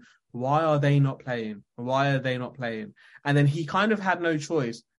asking, why are they not playing? Why are they not playing? And then he kind of had no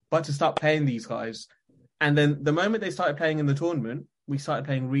choice but to start playing these guys. And then the moment they started playing in the tournament, we started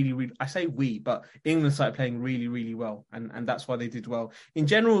playing really, really, I say we, but England started playing really, really well. And that's why they did well. In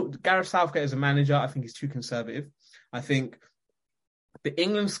general, Gareth Southgate as a manager, I think he's too conservative. I think the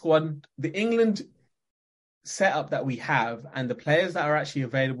England squad, the England setup that we have and the players that are actually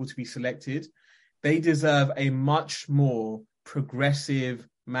available to be selected, they deserve a much more progressive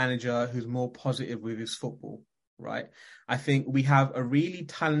manager who's more positive with his football, right? I think we have a really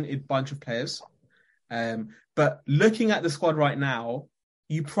talented bunch of players. But looking at the squad right now,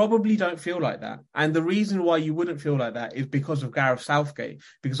 you probably don't feel like that. And the reason why you wouldn't feel like that is because of Gareth Southgate.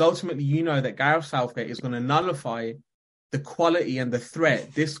 Because ultimately, you know that Gareth Southgate is going to nullify the quality and the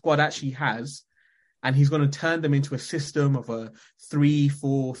threat this squad actually has. And he's going to turn them into a system of a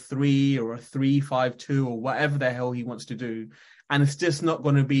 3-4-3 or a 3-5-2 or whatever the hell he wants to do. And it's just not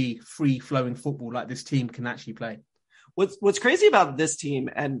going to be free-flowing football like this team can actually play. What's crazy about this team,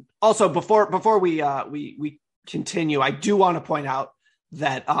 and also before we continue, I do want to point out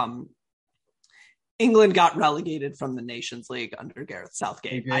that England got relegated from the Nations League under Gareth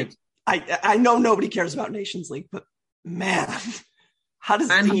Southgate. I know nobody cares about Nations League, but man, how does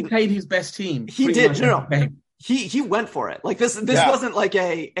he played his best team? He did. No, he went for it. Like this wasn't like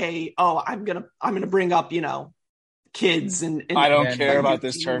I'm gonna bring up kids and I don't care about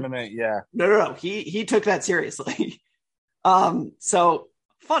this tournament. Yeah, no. He took that seriously. So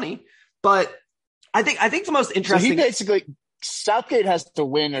funny, but I think the most interesting. So he basically, Southgate has to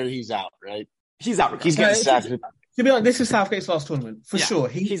win or he's out, right? He's out. He's getting sacked. To be honest, this is Southgate's last tournament for sure.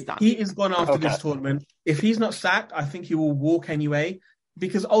 He's done. He is gone after this tournament. If he's not sacked, I think he will walk anyway,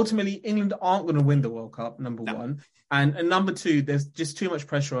 because ultimately England aren't going to win the World Cup. Number one, and number two, there's just too much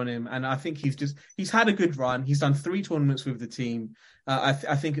pressure on him, and I think he's had a good run. He's done 3 tournaments with the team. I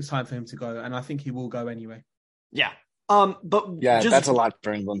think it's time for him to go, and I think he will go anyway. Yeah. That's a lot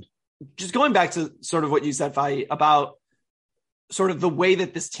for England. Just going back to sort of what you said, Fai, about sort of the way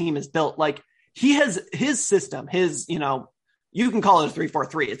that this team is built. Like he has his system, you can call it a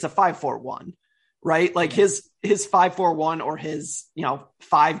 3-4-3. It's a 5-4-1, right? Like his 5-4-1 or his,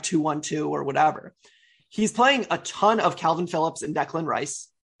 5-2-1-2 or whatever. He's playing a ton of Calvin Phillips and Declan Rice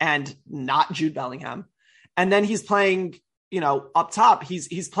and not Jude Bellingham. And then he's playing, up top,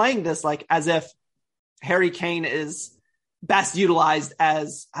 he's playing this like as if Harry Kane is best utilized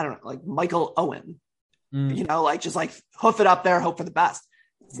as, I don't know, like Michael Owen, just like hoof it up there, hope for the best.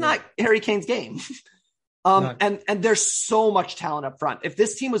 It's not Harry Kane's game. And there's so much talent up front. If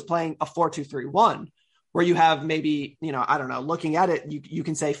this team was playing a 4-2-3-1, where you have maybe, I don't know, looking at it, you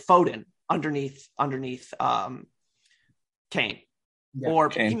can say Foden underneath Kane or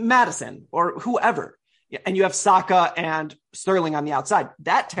Kane. Madison or whoever. And you have Saka and Sterling on the outside.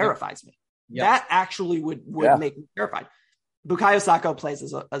 That terrifies me. Yep. That actually would make me terrified. Bukayo Saka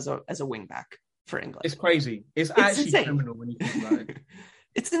plays as a wing back for England. It's crazy. It's actually insane. Criminal when you think about it.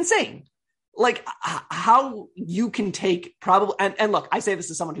 It's insane. Like how you can take probably, and look, I say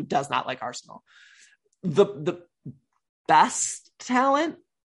this as someone who does not like Arsenal. The best talent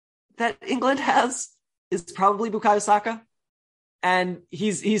that England has is probably Bukayo Saka. And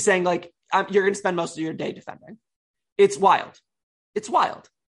he's saying like, you're going to spend most of your day defending. It's wild. It's wild.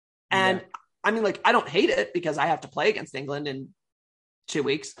 And I mean, like, I don't hate it because I have to play against England in 2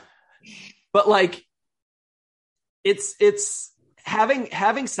 weeks, but like, it's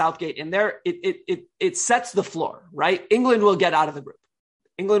having Southgate in there. It sets the floor, right? England will get out of the group.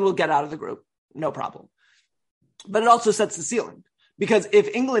 No problem. But it also sets the ceiling, because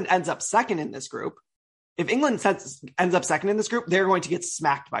if England ends up second in this group, they're going to get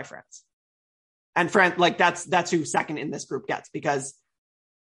smacked by France. And France, like that's who second in this group gets, because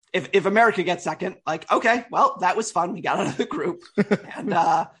if America gets second, like, okay, well, that was fun. We got out of the group. And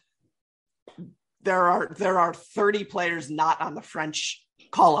there are 30 players not on the French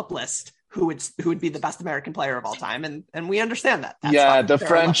call-up list who would be the best American player of all time. And we understand that. That's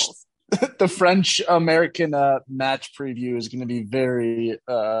the French American match preview is going to be very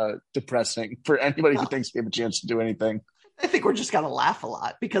depressing for anybody who thinks they have a chance to do anything. I think we're just going to laugh a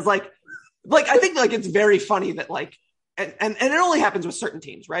lot, because like I think like it's very funny that like, and it only happens with certain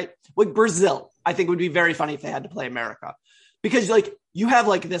teams, right? Like Brazil, I think would be very funny if they had to play America, because like you have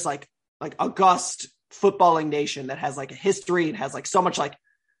like this like august footballing nation that has like a history and has like so much like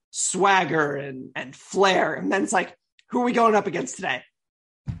swagger and flair. And then it's like, who are we going up against today?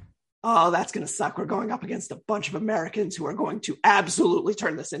 Oh, that's going to suck. We're going up against a bunch of Americans who are going to absolutely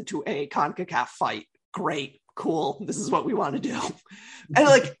turn this into a CONCACAF fight. Great. Cool. This is what we want to do. And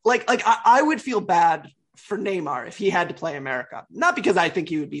like I would feel bad for Neymar if he had to play America. Not because I think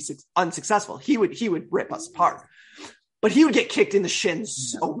he would be unsuccessful. He would rip us apart. But he would get kicked in the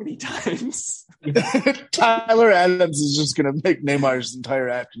shins so many times. Tyler Adams is just going to make Neymar's entire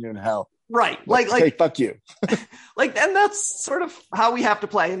afternoon hell. Right. Hey, fuck you. And that's sort of how we have to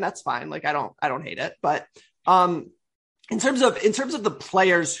play, and that's fine. I don't hate it. But in terms of the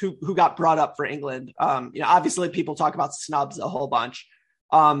players who got brought up for England, obviously people talk about snubs a whole bunch,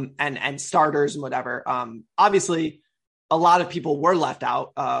 and starters and whatever. Obviously, a lot of people were left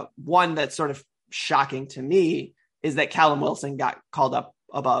out. One that's sort of shocking to me is that Callum Wilson got called up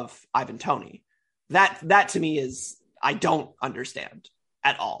above Ivan Toney. That to me is, I don't understand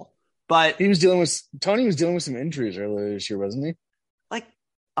at all. But Tony was dealing with some injuries earlier this year, wasn't he? Like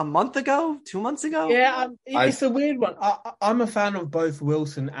a month ago, 2 months ago? Yeah, it's a weird one. I'm a fan of both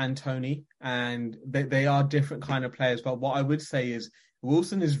Wilson and Toney, and they are different kind of players. But what I would say is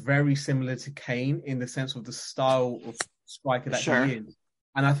Wilson is very similar to Kane in the sense of the style of striker that he is.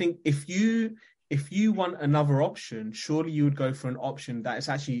 And I think if you want another option, surely you would go for an option that is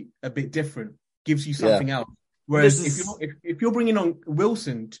actually a bit different, gives you something else. Whereas if you're bringing on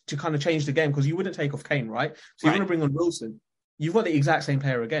Wilson to kind of change the game, because you wouldn't take off Kane, right? So you're going to bring on Wilson, you've got the exact same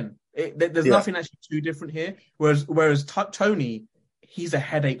player again. There's nothing actually too different here. Whereas Toney, he's a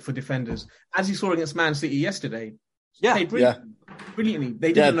headache for defenders, as you saw against Man City yesterday. Brilliantly.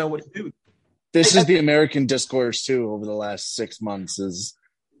 They didn't know what to do. This is the American discourse too over the last 6 months is,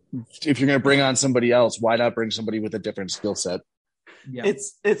 if you're going to bring on somebody else, why not bring somebody with a different skill set? Yeah.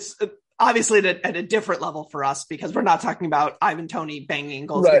 It's obviously at a different level for us because we're not talking about Ivan Toney banging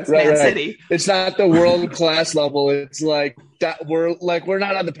goals against Man City. It's not the world class level. It's like that. We're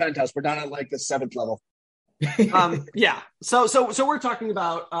not on the penthouse. We're not on like the 7th level. So we're talking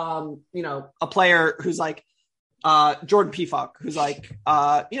about a player who's like Jordan Pefok, who's like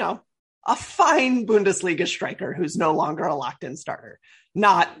a fine Bundesliga striker who's no longer a locked-in starter.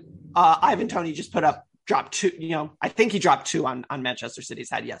 Not Ivan Toney just dropped 2. I think he dropped 2 on Manchester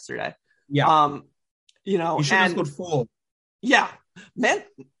City's head yesterday. Yeah. He should have scored 4. Yeah. Man,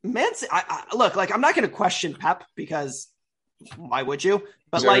 look, like, I'm not going to question Pep because why would you?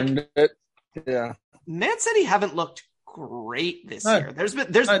 But Man City haven't looked great this year.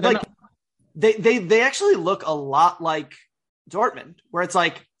 They actually look a lot like Dortmund, where it's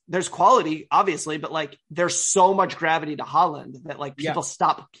like, there's quality, obviously, but like there's so much gravity to Haaland that like people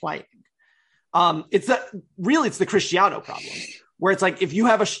stop playing. It's the Cristiano problem, where it's like if you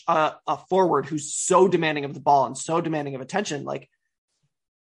have a forward who's so demanding of the ball and so demanding of attention, like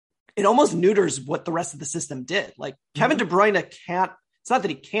it almost neuters what the rest of the system did. Like Kevin De Bruyne can't. It's not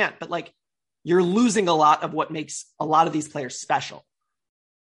that he can't, but like you're losing a lot of what makes a lot of these players special.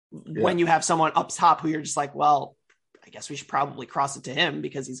 When you have someone up top who you're just like, well, I guess we should probably cross it to him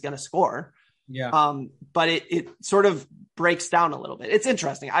because he's going to score. Yeah. But it sort of breaks down a little bit. It's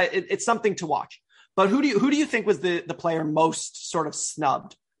interesting. It's something to watch. But who do you think was the player most sort of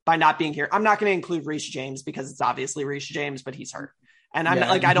snubbed by not being here? I'm not going to include Reece James because it's obviously Reece James, but he's hurt, and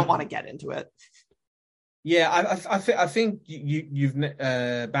I don't want to get into it. Yeah, I think you've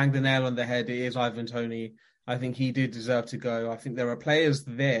banged the nail on the head. It is Ivan Toney. I think he did deserve to go. I think there are players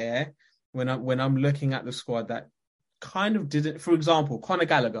there when I'm looking at the squad that kind of didn't. For example, Conor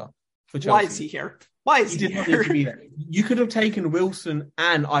Gallagher for Chelsea. Why is he here? Why is he here? here? To be there. You could have taken Wilson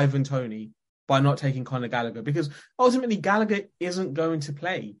and Ivan Toney by not taking Conor Gallagher, because ultimately Gallagher isn't going to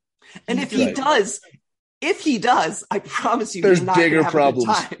play. And if he does, I promise you, there's he's not bigger have problems.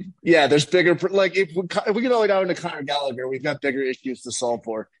 A good time. Yeah, there's bigger. Like if we get all out into Conor Gallagher, we've got bigger issues to solve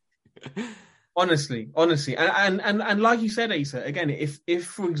for. Honestly, and like you said, Asa, again, if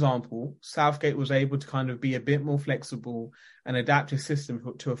for example Southgate was able to kind of be a bit more flexible and adapt his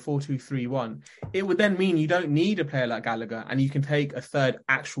system to a 4-2-3-1, it would then mean you don't need a player like Gallagher, and you can take a third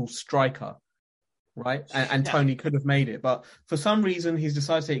actual striker, right? And Toney could have made it, but for some reason he's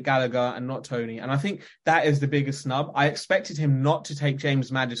decided to take Gallagher and not Toney, and I think that is the biggest snub. I expected him not to take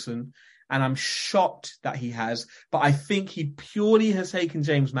James Maddison, and I'm shocked that he has, but I think he purely has taken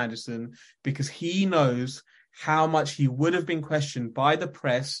James Maddison because he knows how much he would have been questioned by the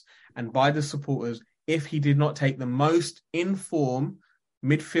press and by the supporters if he did not take the most in-form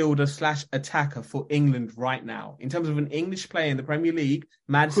midfielder / attacker for England right now. In terms of an English player in the Premier League,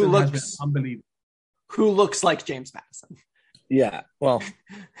 Maddison has been unbelievable. Who looks like James Maddison? Yeah, well,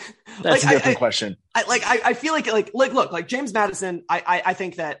 that's a different question. I feel like James Maddison, I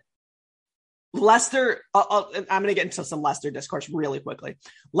think that Leicester, I'm going to get into some Leicester discourse really quickly.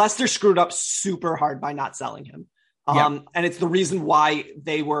 Leicester screwed up super hard by not selling him. And it's the reason why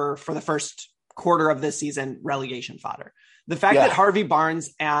they were, for the first quarter of this season, relegation fodder. The fact that Harvey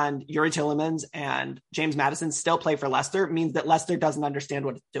Barnes and Yuri Tillemans and James Maddison still play for Leicester means that Leicester doesn't understand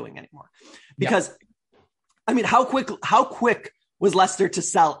what it's doing anymore. Because, I mean, how quick was Leicester to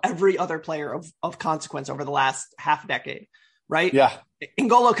sell every other player of consequence over the last half decade, right? Yeah.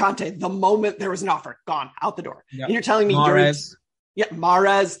 N'Golo Kante, the moment there was an offer, gone, out the door. Yeah. And you're telling me Mahrez,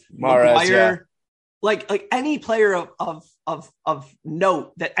 Maguire, like any player of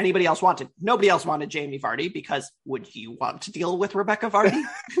note that anybody else wanted. Nobody else wanted Jamie Vardy, because would you want to deal with Rebecca Vardy?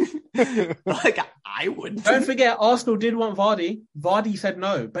 Like, I wouldn't. Don't forget, Arsenal did want Vardy. Vardy said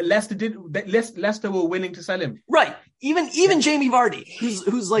no, but Leicester were willing to sell him. Right. Even Jamie Vardy,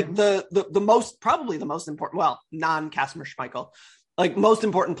 who's like the most, probably the most important, well, non-Kasper Schmeichel, like most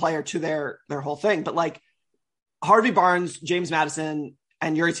important player to their whole thing. But like Harvey Barnes, James Maddison,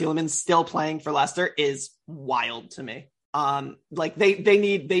 and Yuri Tillemans still playing for Leicester is wild to me. Like they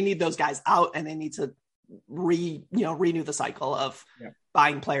need those guys out, and they need to renew the cycle of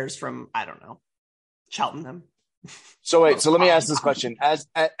buying players from, I don't know, Cheltenham. So wait, so let me ask this question. As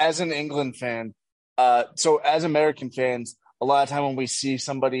an England fan, so as American fans, a lot of time when we see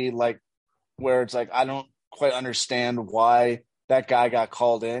somebody like where it's like, I don't quite understand why that guy got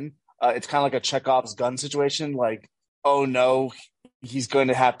called in. It's kind of like a Chekhov's gun situation. Like, oh no, he's going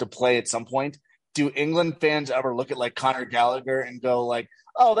to have to play at some point. Do England fans ever look at like Conor Gallagher and go like,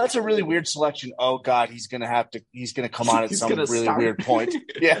 oh, that's a really weird selection. Oh God, he's going to come on at some really weird point.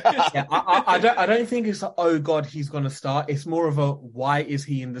 I don't think it's a, oh God, he's going to start. It's more of a, why is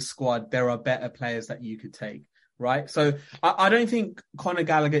he in the squad? There are better players that you could take. Right. So I don't think Conor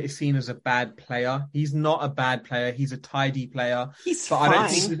Gallagher is seen as a bad player. He's not a bad player. He's a tidy player. He's fine. I don't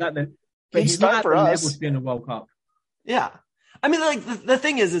think he's not at the level to be in the World Cup. Yeah. I mean, like the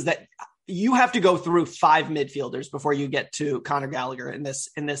thing is that you have to go through 5 midfielders before you get to Conor Gallagher in this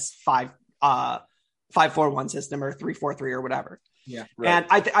 5-4-1 system or 3-4-3 or whatever. Yeah. Right. And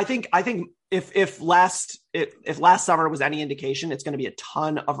I think if last summer was any indication, it's going to be a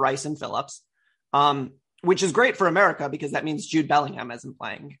ton of Rice and Phillips, which is great for America because that means Jude Bellingham isn't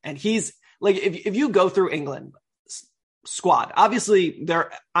playing. And he's like, if you go through England squad, obviously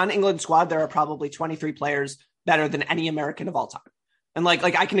on England squad, there are probably 23 players better than any American of all time. And like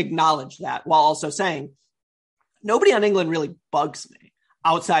I can acknowledge that while also saying nobody on England really bugs me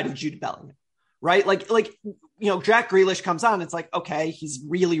outside of Jude Bellingham, right? Like, Jack Grealish comes on. It's like, okay, he's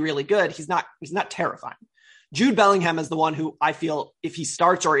really, really good. He's not terrifying. Jude Bellingham is the one who I feel if he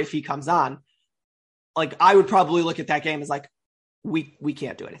starts or if he comes on, like I would probably look at that game as like, we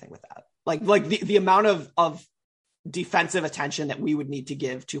can't do anything with that. Like the amount of defensive attention that we would need to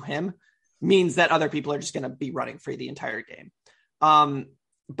give to him means that other people are just going to be running free the entire game.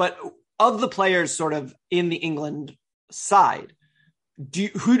 But of the players sort of in the England side,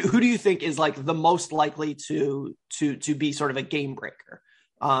 who do you think is like the most likely to be sort of a game breaker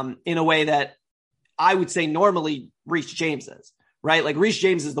in a way that I would say normally Reece James is, right? Like Reece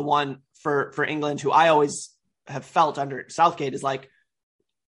James is the one for England who I always have felt under Southgate is like,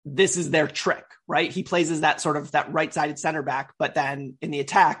 this is their trick, right? He plays as that sort of that right-sided center back, but then in the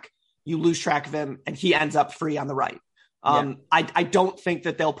attack, you lose track of him and he ends up free on the right. I don't think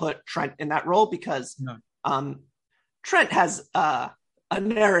that they'll put Trent in that role because Trent has a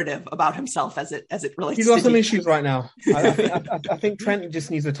narrative about himself as it relates. He's got some issues right now. I think Trent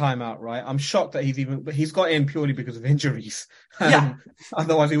just needs a timeout, right? I'm shocked that he's got in purely because of injuries.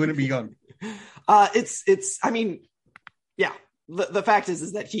 Otherwise he wouldn't be gone. The fact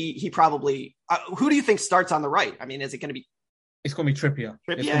is that he probably. Who do you think starts on the right? I mean, is it going to be? It's going to be Trippier.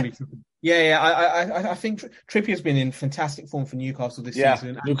 It's going to be Trippier. Yeah. I think Trippier's been in fantastic form for Newcastle this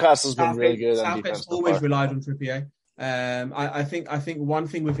season. Newcastle's been really good. Southgate's always relied on Trippier. I think one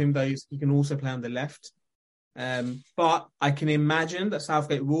thing with him though is he can also play on the left. But I can imagine that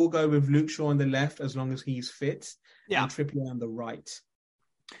Southgate will go with Luke Shaw on the left as long as he's fit. And Trippier on the right.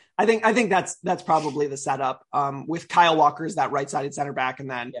 I think that's probably the setup. With Kyle Walker as that right-sided center back,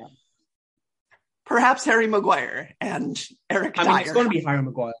 and then perhaps Harry Maguire and Eric Dyer. It's going to be Harry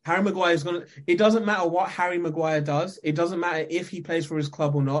Maguire. Harry Maguire is going to. It doesn't matter what Harry Maguire does. It doesn't matter if he plays for his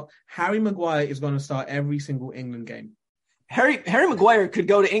club or not. Harry Maguire is going to start every single England game. Harry Maguire could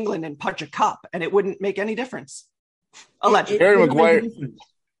go to England and punch a cup, and it wouldn't make any difference. Allegedly,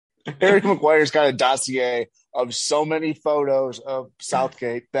 Harry Maguire's got a dossier of so many photos of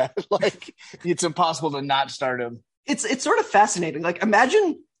Southgate that like it's impossible to not start him. It's sort of fascinating. Like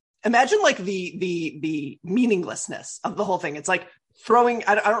imagine like the meaninglessness of the whole thing. It's like throwing,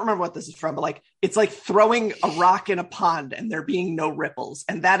 I don't remember what this is from, but like, it's like throwing a rock in a pond and there being no ripples.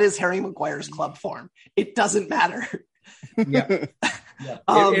 And that is Harry Maguire's club form. It doesn't matter.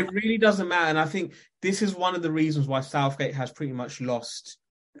 It really doesn't matter. And I think this is one of the reasons why Southgate has pretty much lost,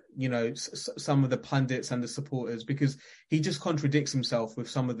 you know, some of the pundits and the supporters, because he just contradicts himself with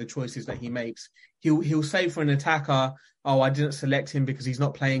some of the choices that he makes. He'll say for an attacker, oh, I didn't select him because he's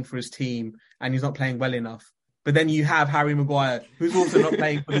not playing for his team and he's not playing well enough. But then you have Harry Maguire, who's also not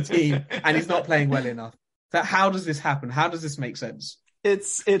playing for the team and he's not playing well enough. So how does this happen? How does this make sense?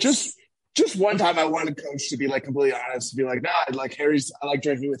 It's just one time I wanted coach to be like completely honest, to be like, I like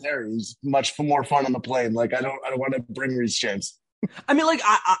drinking with Harry. He's much more fun on the plane. Like, I don't want to bring Reece James. I mean, like,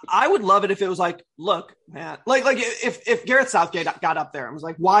 I would love it if it was like, look, man, like if Gareth Southgate got up there and was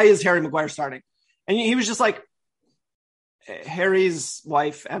like, why is Harry Maguire starting? And he was just like, Harry's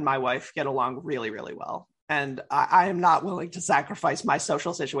wife and my wife get along really, really well. And I am not willing to sacrifice my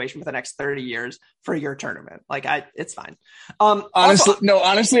social situation for the next 30 years for your tournament. Like, it's fine.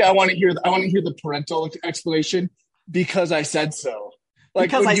 Honestly, I want to hear the parental explanation, because I said so.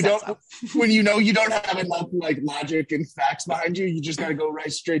 Like, when you know you don't have enough like logic and facts behind you, you just got to go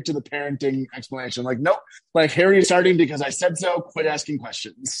right straight to the parenting explanation. Like, nope, like Harry is starting because I said so. Quit asking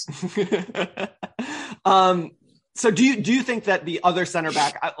questions. So do you think that the other center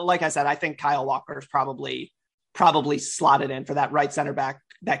back, like I said, I think Kyle Walker is probably slotted in for that right center back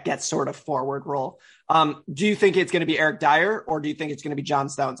that gets sort of forward role. Do you think it's going to be Eric Dyer, or do you think it's going to be John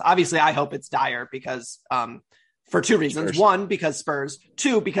Stones? Obviously, I hope it's Dyer because for two reasons. Spurs. One, because Spurs.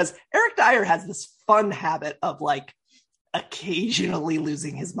 Two, because Eric Dyer has this fun habit of like occasionally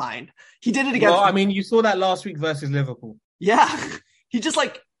losing his mind. He did it against. Well, I mean, you saw that last week versus Liverpool. Yeah, he just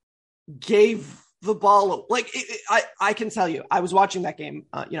like gave the ball. Like, I can tell you, I was watching that game.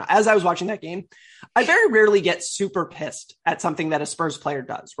 As I was watching that game, I very rarely get super pissed at something that a Spurs player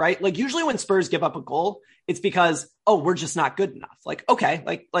does, right? Like, usually when Spurs give up a goal, it's because, oh, we're just not good enough. Like, okay,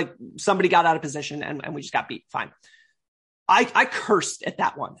 like somebody got out of position and we just got beat. Fine. I cursed at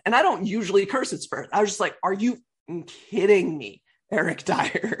that one, and I don't usually curse at Spurs. I was just like, are you kidding me, Eric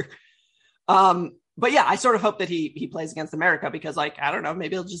Dyer? But yeah, I sort of hope that he plays against America, because, like, I don't know,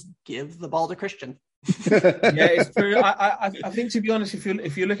 maybe he'll just give the ball to Christian. Yeah, it's true. I think, to be honest,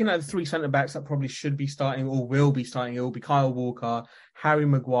 if you're looking at the three centre backs that probably should be starting or will be starting, it will be Kyle Walker, Harry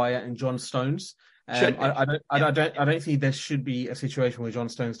Maguire, and John Stones. I don't think there should be a situation where John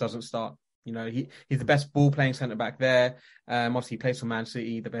Stones doesn't start. You know, he's the best ball playing centre back there. Obviously, he plays for Man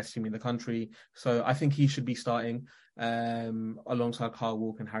City, the best team in the country. So I think he should be starting alongside Kyle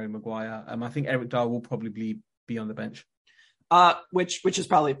Walker and Harry Maguire. I think Eric Dyer will probably be on the bench. Which is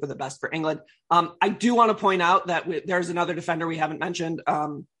probably for the best for England. I do want to point out that there's another defender we haven't mentioned,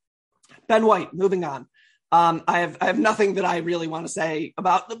 Ben White. Moving on. I have nothing that I really want to say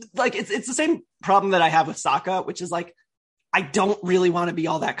about, like, it's the same problem that I have with Saka, which is like, I don't really want to be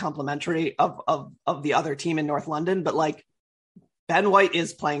all that complimentary of the other team in North London, but like, Ben White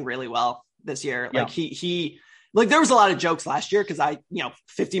is playing really well this year. Yeah. Like he like, there was a lot of jokes last year because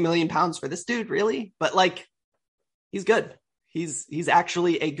 £50 million for this dude, really, but like, he's good. He's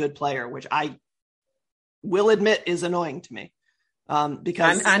actually a good player, which I will admit is annoying to me.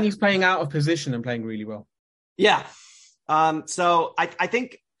 Because and he's playing out of position and playing really well. Yeah. So I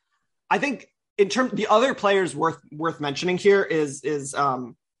think in terms, the other players worth mentioning here is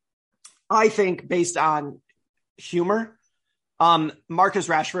I think, based on humor, Marcus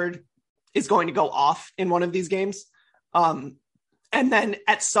Rashford is going to go off in one of these games. And then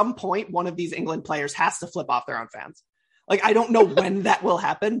at some point, one of these England players has to flip off their own fans. Like, I don't know when that will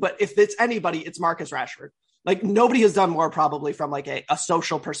happen, but if it's anybody, it's Marcus Rashford. Like, nobody has done more, probably from like a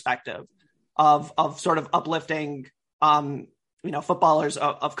social perspective of sort of uplifting, footballers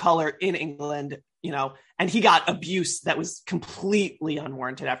of color in England, and he got abuse that was completely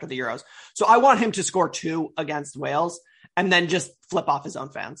unwarranted after the Euros. So I want him to score 2 against Wales and then just flip off his own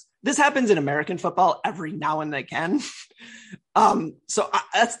fans. This happens in American football every now and again. So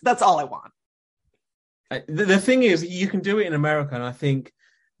that's all I want. The thing is, you can do it in America, and I think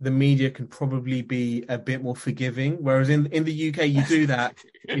the media can probably be a bit more forgiving. Whereas in the UK, you do that,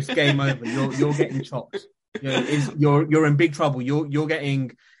 it's game over. You're getting chopped. You're in big trouble. You're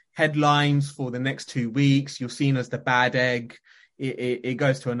getting headlines for the next 2 weeks. You're seen as the bad egg. It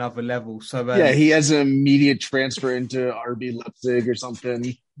goes to another level. So he has an immediate transfer into RB Leipzig or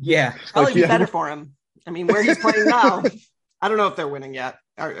something. Yeah, probably be better for him. I mean, where he's playing now, I don't know if they're winning yet.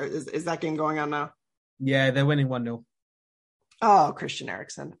 Is that game going on now? Yeah, they're winning 1-0. Oh, Christian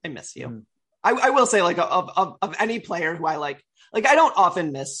Eriksen, I miss you. I will say, like, of any player who I like I don't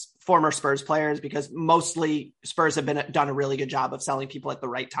often miss former Spurs players, because mostly Spurs have done a really good job of selling people at the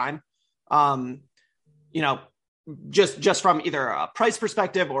right time. Just from either a price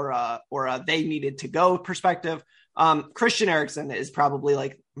perspective or a they needed to go perspective. Christian Eriksen is probably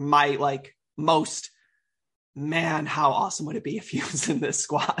like my most man, how awesome would it be if he was in this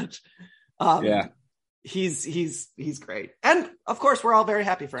squad? He's great. And of course, we're all very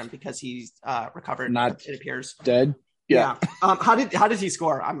happy for him because he's recovered. Not it appears dead. Yeah. How did he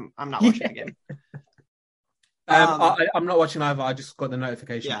score? I'm not watching the game. I'm not watching either. I just got the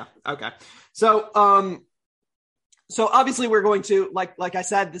notification. Yeah. Okay. So obviously we're going to, like I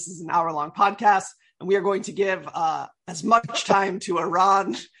said, this is an hour-long podcast, and we are going to give as much time to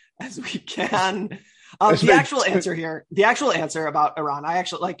Iran as we can. The actual answer about Iran, I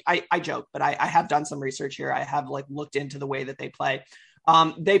joke, but I have done some research here. I have looked into the way that they play.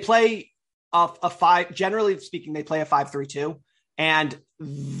 They play a five, generally speaking, they play a 5-3-2, and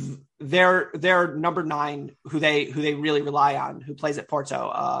their number 9, who they really rely on, who plays at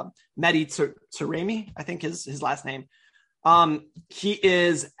Porto, Mehdi Taremi, I think is his last name. He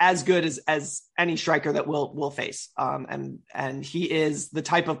is as good as any striker that we'll face. And he is the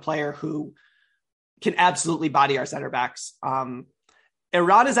type of player who can absolutely body our center backs.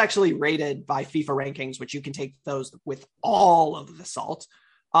 Iran is actually rated by FIFA rankings, which you can take those with all of the salt,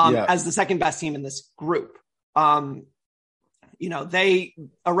 as the second best team in this group. Iran,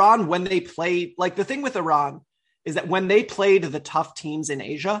 when they played, the thing with Iran is that when they played the tough teams in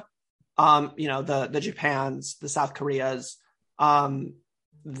Asia, the Japans, the South Koreas,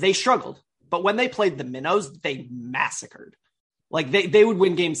 they struggled. But when they played the minnows, they massacred. They would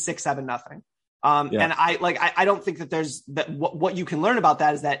win games 6-7-0. And I don't think that there's that. What you can learn about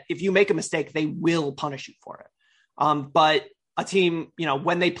that is that if you make a mistake, they will punish you for it. But a team,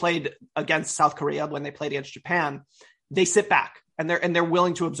 when they played against South Korea, when they played against Japan, they sit back and they're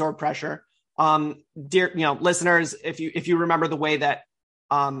willing to absorb pressure. Dear, listeners, if you remember the way that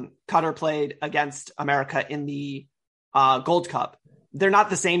Qatar played against America in the Gold Cup, they're not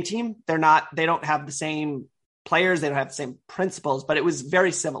the same team. They don't have the same players. They don't have the same principles, but it was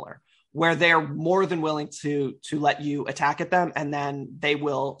very similar, where they're more than willing to let you attack at them, and then they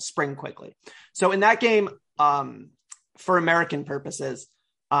will spring quickly. So in that game, for American purposes,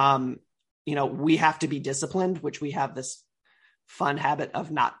 we have to be disciplined, which we have this fun habit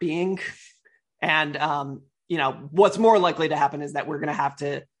of not being. And, what's more likely to happen is that we're going to have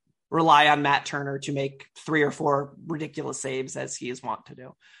to rely on Matt Turner to make 3 or 4 ridiculous saves, as he is wont to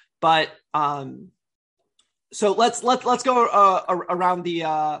do. But, so let's go around the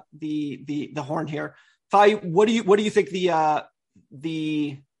horn here. Fai, what do you think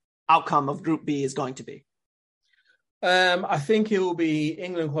the outcome of Group B is going to be? I think it will be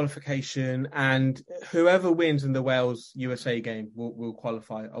England qualification, and whoever wins in the Wales-USA game will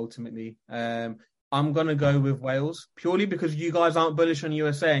qualify ultimately. I'm going to go with Wales purely because you guys aren't bullish on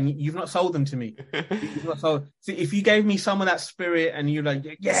USA and you've not sold them to me. You've not sold. See, if you gave me some of that spirit and you're like,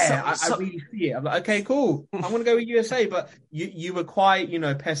 I really see it. I'm like, okay, cool. I'm going to go with USA. But you were quite,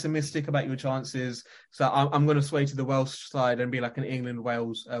 pessimistic about your chances. So I'm going to sway to the Welsh side and be like an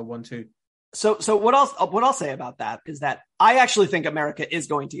England-Wales 1-2. So what I'll say about that is that I actually think America is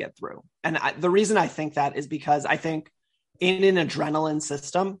going to get through. And the reason I think that is because I think in an adrenaline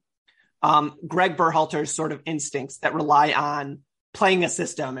system, Greg Berhalter's sort of instincts that rely on playing a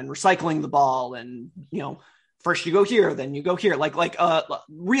system and recycling the ball and, first you go here, then you go here,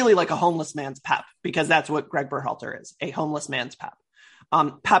 really like a homeless man's Pep, because that's what Greg Berhalter is, a homeless man's Pep.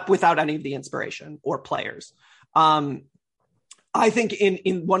 Pep without any of the inspiration or players. I think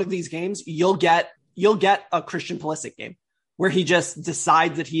in one of these games, you'll get a Christian Pulisic game where he just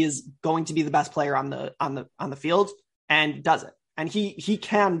decides that he is going to be the best player on the field and does it. And he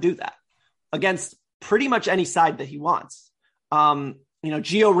can do that against pretty much any side that he wants.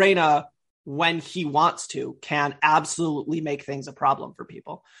 Gio Reyna, when he wants to, can absolutely make things a problem for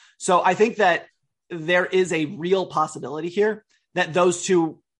people. So I think that there is a real possibility here that those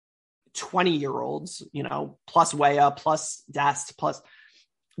two 20-year-olds, plus Weah, plus Dest, plus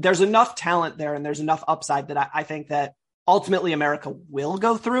there's enough talent there and there's enough upside that I think that ultimately America will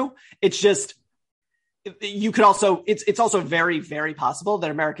go through. It's just, you could also, it's also very, very possible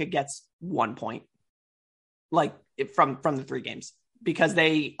that America gets 1 point, from the 3 games, because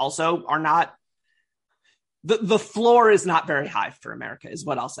they also are not, the floor is not very high for America, is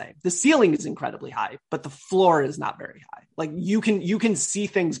what I'll say. The ceiling is incredibly high, but the floor is not very high. You can see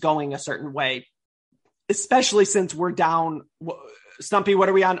things going a certain way, especially since we're down. Stumpy, what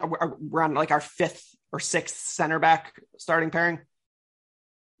are we on? We're on our 5th or 6th center back starting pairing.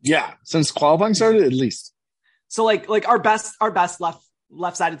 Yeah, since qualifying started, at least. So our best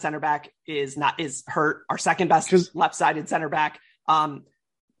left-sided center back is hurt. Our second best left-sided center back.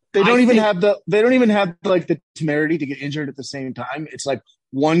 They don't even have the temerity to get injured at the same time. It's like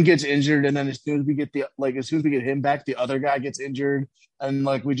one gets injured, and then as soon as we get him back, the other guy gets injured, and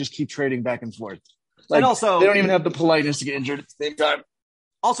we just keep trading back and forth. Like, and also, they don't even have the politeness to get injured at the same time.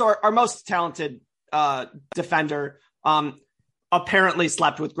 Also, our most talented defender apparently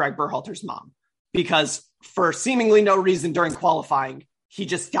slept with Greg Berhalter's mom, because for seemingly no reason during qualifying, he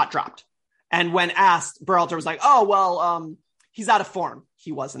just got dropped. And when asked, Berhalter was like, "Oh, well, he's out of form."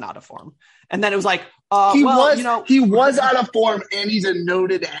 He wasn't out of form. And then it was like, he was out of form, and he's a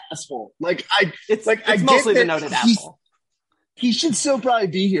noted asshole. It's mostly the noted asshole. He should still probably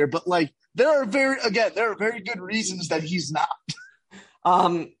be here, but like, there are very good reasons that he's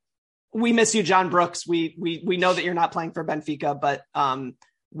not. We miss you, John Brooks. We know that you're not playing for Benfica, but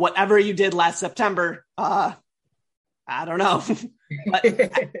whatever you did last September, I don't know. But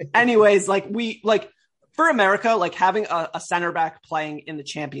anyways, for America, like, having a center back playing in the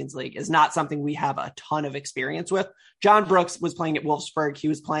Champions League is not something we have a ton of experience with. John Brooks was playing at Wolfsburg. He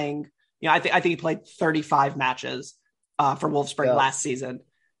was playing, I think he played 35 matches for Wolfsburg last season,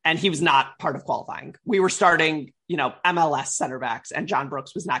 and he was not part of qualifying. We were starting, MLS center backs, and John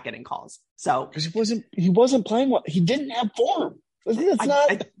Brooks was not getting calls. So because he wasn't playing well. He didn't have form.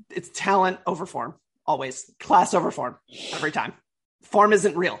 It's talent over form, always. Class over form, every time. Form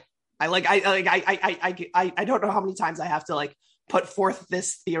isn't real. I don't know how many times I have to put forth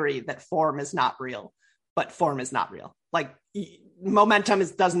this theory that form is not real, but form is not real. Like, momentum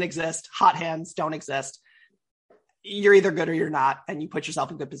doesn't exist. Hot hands don't exist. You're either good or you're not, and you put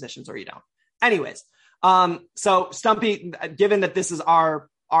yourself in good positions or you don't. Anyways, so Stumpy, given that this is our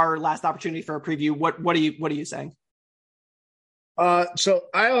last opportunity for a preview, what are you saying? So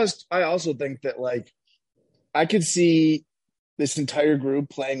I also think that I could see this entire group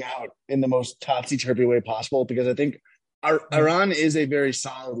playing out in the most topsy-turvy way possible, because I think Iran is a very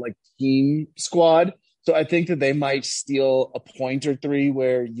solid team squad. So I think that they might steal a point or three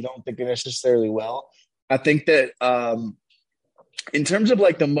where you don't think it necessarily will. I think that in terms of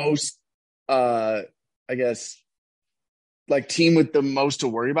the most, team with the most to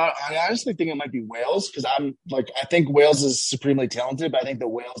worry about, I honestly think it might be Wales, because I think Wales is supremely talented, but I think that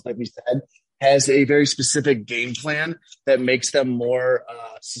Wales, like we said, has a very specific game plan that makes them more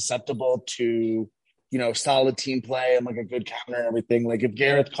susceptible to, solid team play and a good counter and everything. If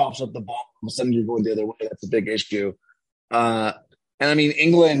Gareth coughs up the ball, all of a sudden you're going the other way. That's a big issue. And I mean,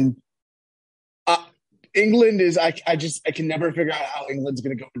 England is, I can never figure out how England's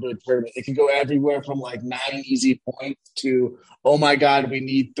going to go into a tournament. It can go everywhere from 9 easy points to, oh my God, we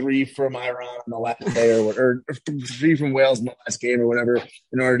need 3 from Iran on the last day or 3 from Wales in the last game or whatever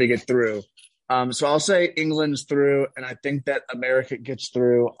in order to get through. So I'll say England's through, and I think that America gets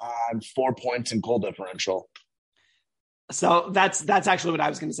through on 4 points in goal differential. So that's actually what I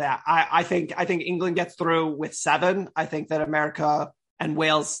was going to say. I think England gets through with 7. I think that America and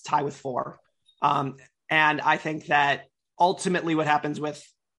Wales tie with 4. And I think that ultimately what happens with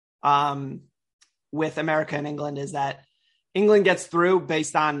America and England is that England gets through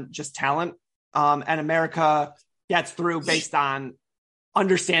based on just talent, and America gets through based on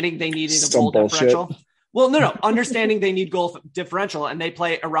understanding they needed a goal differential. Well, no, understanding they need goal differential, and they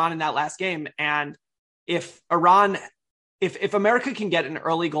play Iran in that last game. And if America can get an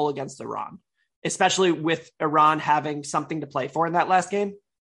early goal against Iran, especially with Iran having something to play for in that last game,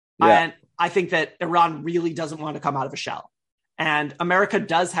 and I think that Iran really doesn't want to come out of a shell. And America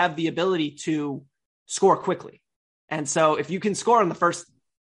does have the ability to score quickly. And so if you can score in the first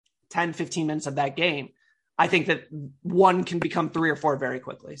 10, 15 minutes of that game, I think that 1 can become 3 or 4 very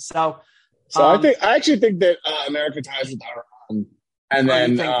quickly. So I actually think that America ties with Iran, and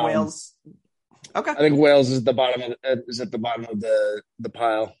then Wales. Okay, I think Wales is at the bottom of the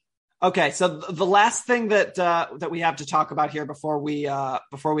pile. Okay, so the last thing that we have to talk about here before we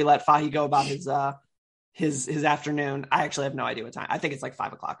let Fahy go about his afternoon. I actually have no idea what time. I think it's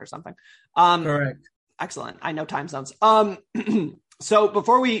 5 o'clock or something. Correct. Excellent. I know time zones. So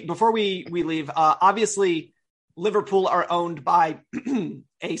before we leave, obviously Liverpool are owned by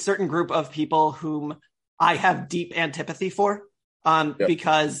a certain group of people whom I have deep antipathy for,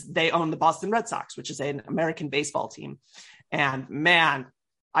 because they own the Boston Red Sox, which is an American baseball team. And man,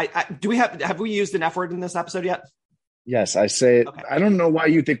 have we used an F word in this episode yet? Yes, I say it. Okay. I don't know why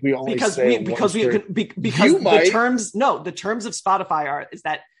you think we only say it because the terms of Spotify is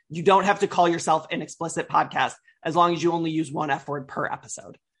that you don't have to call yourself an explicit podcast as long as you only use 1 F word per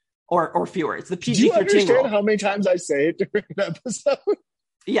episode or fewer. It's the PG-13 Do you understand rule. How many times I say it during an episode?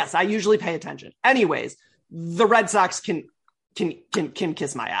 Yes, I usually pay attention. Anyways, the Red Sox can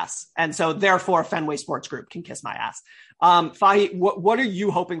kiss my ass, and so therefore Fenway Sports Group can kiss my ass. Fahy, what are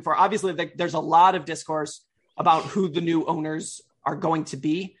you hoping for? Obviously, there's a lot of discourse about who the new owners are going to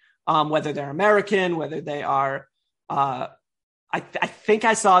be, whether they're American, whether they are I think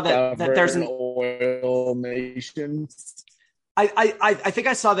I saw that there's an oil nation. I think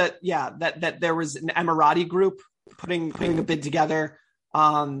I saw that, that there was an Emirati group putting a bid together,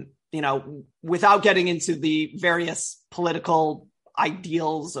 without getting into the various political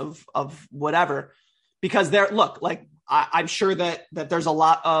ideals of whatever, because I'm sure that there's a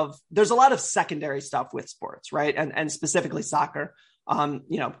lot of secondary stuff with sports, right? And specifically soccer.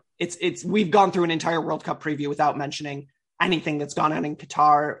 We've gone through an entire World Cup preview without mentioning anything that's gone on in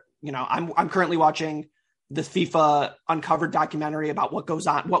Qatar. I'm currently watching the FIFA Uncovered documentary about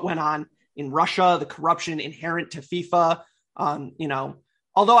what went on in Russia, the corruption inherent to FIFA.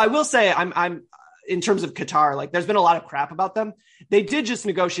 Although I will say I'm in terms of Qatar, like there's been a lot of crap about them. They did just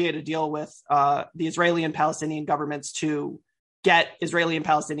negotiate a deal with the Israeli and Palestinian governments to get Israeli and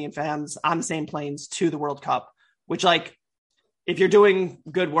Palestinian fans on the same planes to the World Cup, which, like, if you're doing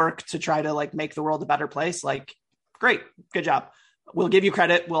good work to try to like make the world a better place, like, great, good job. We'll give you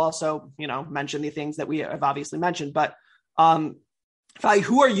credit. We'll also, mention the things that we have obviously mentioned. But Fai,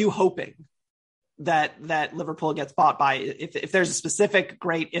 who are you hoping that Liverpool gets bought by? If there's a specific,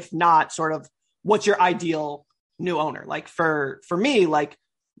 great. If not, sort of, what's your ideal new owner? Like for me, like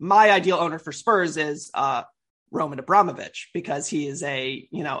my ideal owner for Spurs is Roman Abramovich, because he is a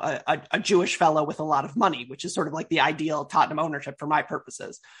Jewish fellow with a lot of money, which is sort of like the ideal Tottenham ownership for my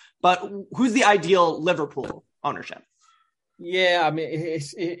purposes. But who's the ideal Liverpool ownership? Yeah, I mean,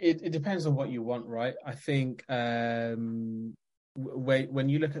 it depends on what you want, right? I think when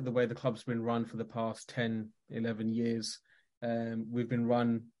you look at the way the club's been run for the past 10, 11 years, we've been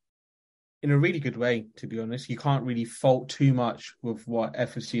run in a really good way, to be honest. You can't really fault too much with what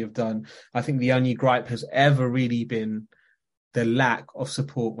FSG have done. I think the only gripe has ever really been the lack of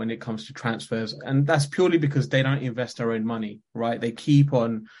support when it comes to transfers. And that's purely because they don't invest their own money, right? They keep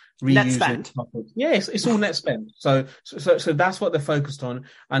on reusing. Net spend. Yeah, it's all net spend. So that's what they're focused on.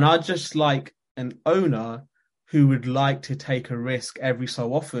 And I just like an owner who would like to take a risk every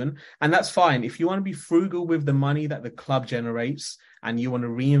so often. And that's fine. If you want to be frugal with the money that the club generates and you want to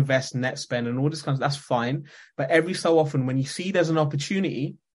reinvest net spend and all this kind of, that's fine. But every so often, when you see there's an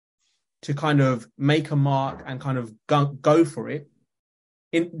opportunity to kind of make a mark and kind of go for it,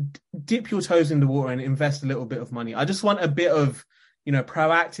 dip your toes in the water and invest a little bit of money. I just want a bit of,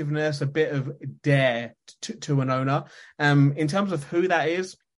 proactiveness, a bit of dare to an owner. In terms of who that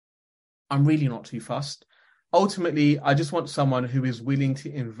is, I'm really not too fussed. Ultimately, I just want someone who is willing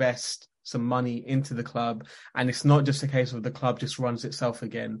to invest some money into the club. And it's not just a case of the club just runs itself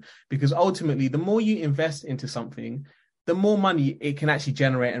again. Because ultimately, the more you invest into something, the more money it can actually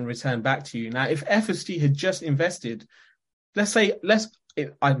generate and return back to you. Now, if FSG had just invested,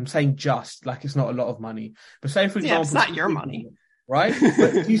 I'm saying just, like it's not a lot of money. But say, for example... it's not your money. Right?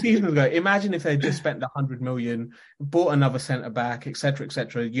 But 2 seasons ago, imagine if they just spent the 100 million, bought another centre-back, etc.,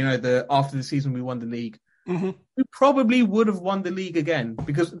 etc. After the season we won the league. Mm-hmm. We probably would have won the league again,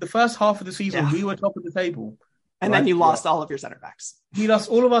 because the first half of the season we were top of the table. And then you lost all of your centre-backs. We lost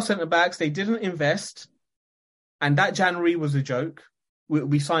all of our centre-backs. They didn't invest. And that January was a joke.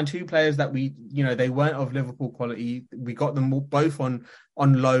 We signed 2 players that they weren't of Liverpool quality. We got them both on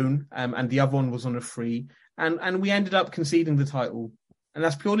loan, and the other one was on a free. And we ended up conceding the title. And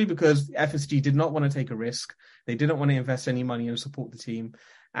that's purely because FSG did not want to take a risk. They didn't want to invest any money and support the team.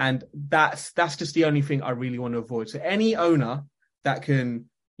 And that's just the only thing I really want to avoid. So any owner that can,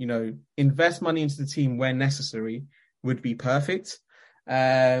 invest money into the team where necessary would be perfect.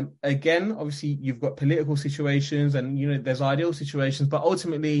 Again, obviously, you've got political situations and, there's ideal situations, but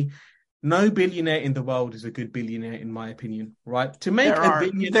ultimately, no billionaire in the world is a good billionaire, in my opinion, right? To make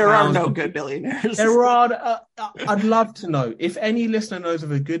there are no good billionaires. I'd love to know. If any listener knows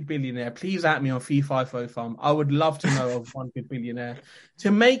of a good billionaire, please at me on Fee505 I would love to know of one good billionaire. To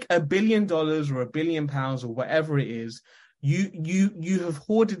make $1 billion or £1 billion or whatever it is, you have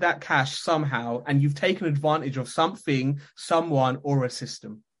hoarded that cash somehow and you've taken advantage of something, someone, or a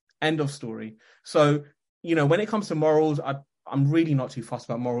system. End of story. So, when it comes to morals, I'm really not too fussed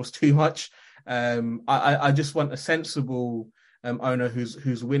about morals too much. I just want a sensible owner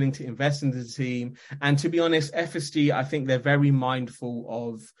who's willing to invest into the team. And to be honest, FSG, I think they're very mindful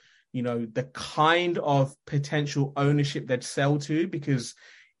of, the kind of potential ownership they'd sell to, because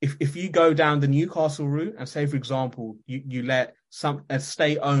if you go down the Newcastle route and say, for example, you let a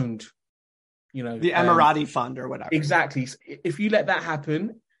state-owned, the Emirati fund or whatever. Exactly. If you let that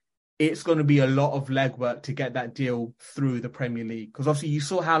happen, it's going to be a lot of legwork to get that deal through the Premier League. Because obviously you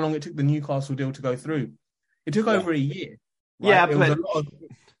saw how long it took the Newcastle deal to go through. It took over a year. Right? Yeah, it was a lot of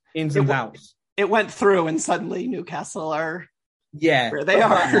ins and outs. It went through and suddenly Newcastle are Yeah, where they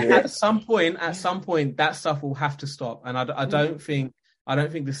are. At some point, that stuff will have to stop, and I don't think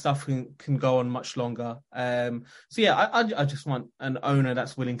this stuff can go on much longer. So yeah, I just want an owner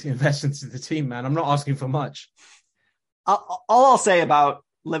that's willing to invest into the team, man. I'm not asking for much. All I'll say about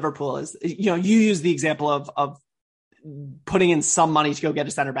Liverpool is, you use the example of putting in some money to go get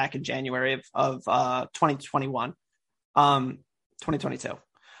a center back in January of 2021, 2022.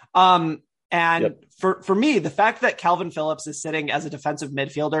 And for me, the fact that Calvin Phillips is sitting as a defensive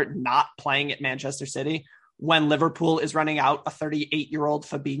midfielder, not playing at Manchester City, when Liverpool is running out a 38-year-old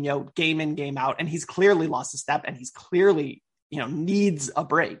Fabinho game in, game out, and he's clearly lost a step and he's clearly, needs a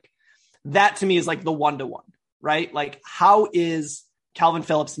break. That to me is like the 1-to-1, right? Like, how is Calvin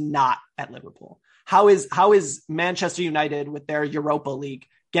Phillips not at Liverpool? How is Manchester United with their Europa League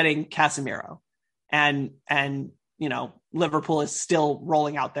getting Casemiro? And Liverpool is still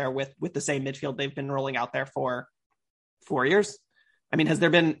rolling out there with the same midfield they've been rolling out there for 4 years. I mean, has there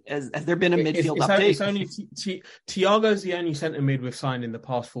been a midfield update? It's only Thiago's the only centre mid we've signed in the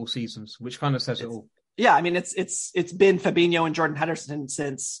past 4 seasons, which kind of says it all. Yeah, I mean, it's been Fabinho and Jordan Henderson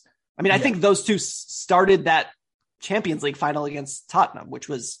since. I mean, I think those two started that Champions League final against Tottenham, which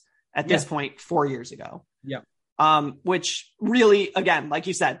was at this point 4 years ago. Yeah. Which really, again, like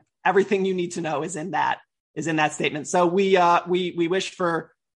you said, everything you need to know is in that statement. So we wish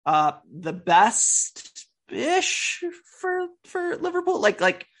for the best-ish for Liverpool.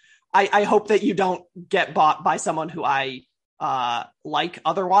 Like I hope that you don't get bought by someone who I like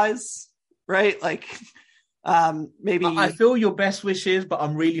otherwise, right? Like maybe I feel your best wishes, but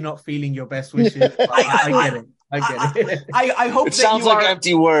I'm really not feeling your best wishes. I get it. I hope it that sounds like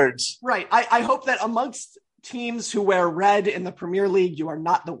empty words. Right. I hope that amongst teams who wear red in the Premier League, you are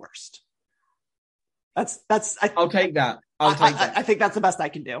not the worst. I'll take that. I think that's the best I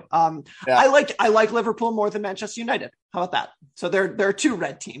can do. I like Liverpool more than Manchester United. How about that? So there are 2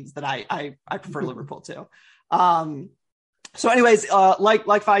 red teams that I prefer Liverpool to. So anyways,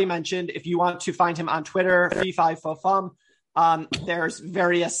 like Faye mentioned, if you want to find him on Twitter, Fee5FoFum, there's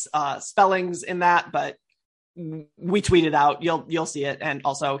various spellings in that, but we tweet it out. You'll see it. And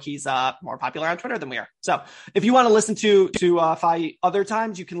also he's more popular on Twitter than we are. So if you want to listen to Faye other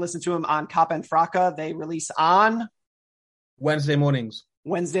times, you can listen to him on Cop and Fracca. They release on Wednesday mornings.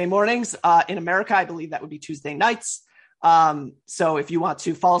 In America, I believe that would be Tuesday nights. So if you want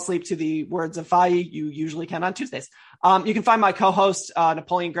to fall asleep to the words of Faye, you usually can on Tuesdays. You can find my co-host,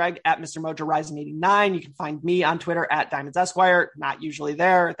 Napoleon Gregg, at Mr. Mojo Rising 89. You can find me on Twitter at Diamonds Esquire. Not usually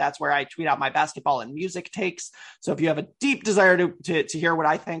there. That's where I tweet out my basketball and music takes. So if you have a deep desire to hear what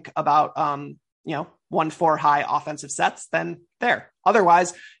I think about, 1-4 high offensive sets, then there.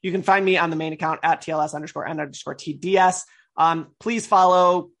 Otherwise, you can find me on the main account at TLS_N_TDS. Please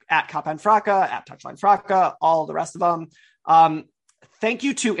follow at Cop and Fracca, at Touchline Fracca, all the rest of them. Thank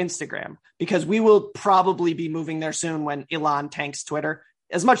you to Instagram, because we will probably be moving there soon when Elon tanks Twitter.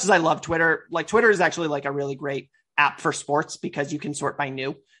 As much as I love Twitter, like Twitter is actually like a really great app for sports because you can sort by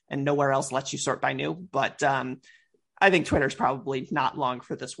new and nowhere else lets you sort by new. But I think Twitter's probably not long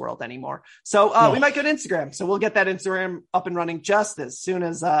for this world anymore. So we might go to Instagram. So we'll get that Instagram up and running just as soon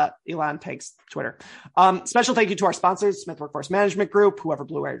as Elon takes Twitter. Special thank you to our sponsors, Smith Workforce Management Group, whoever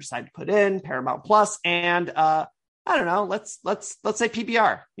Blue Wire decided to put in, Paramount Plus, and I don't know, let's say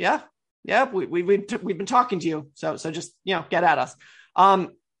PBR. Yeah. We've been talking to you. So just, get at us.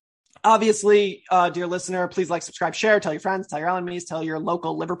 Obviously, dear listener, please like, subscribe, share, tell your friends, tell your enemies, tell your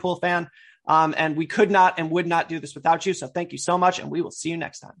local Liverpool fan. And we could not and would not do this without you. So thank you so much. And we will see you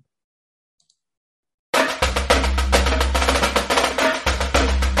next time.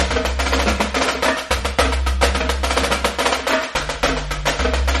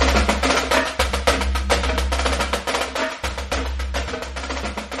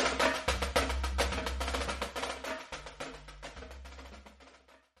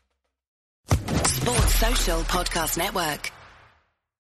 Sports Social Podcast Network.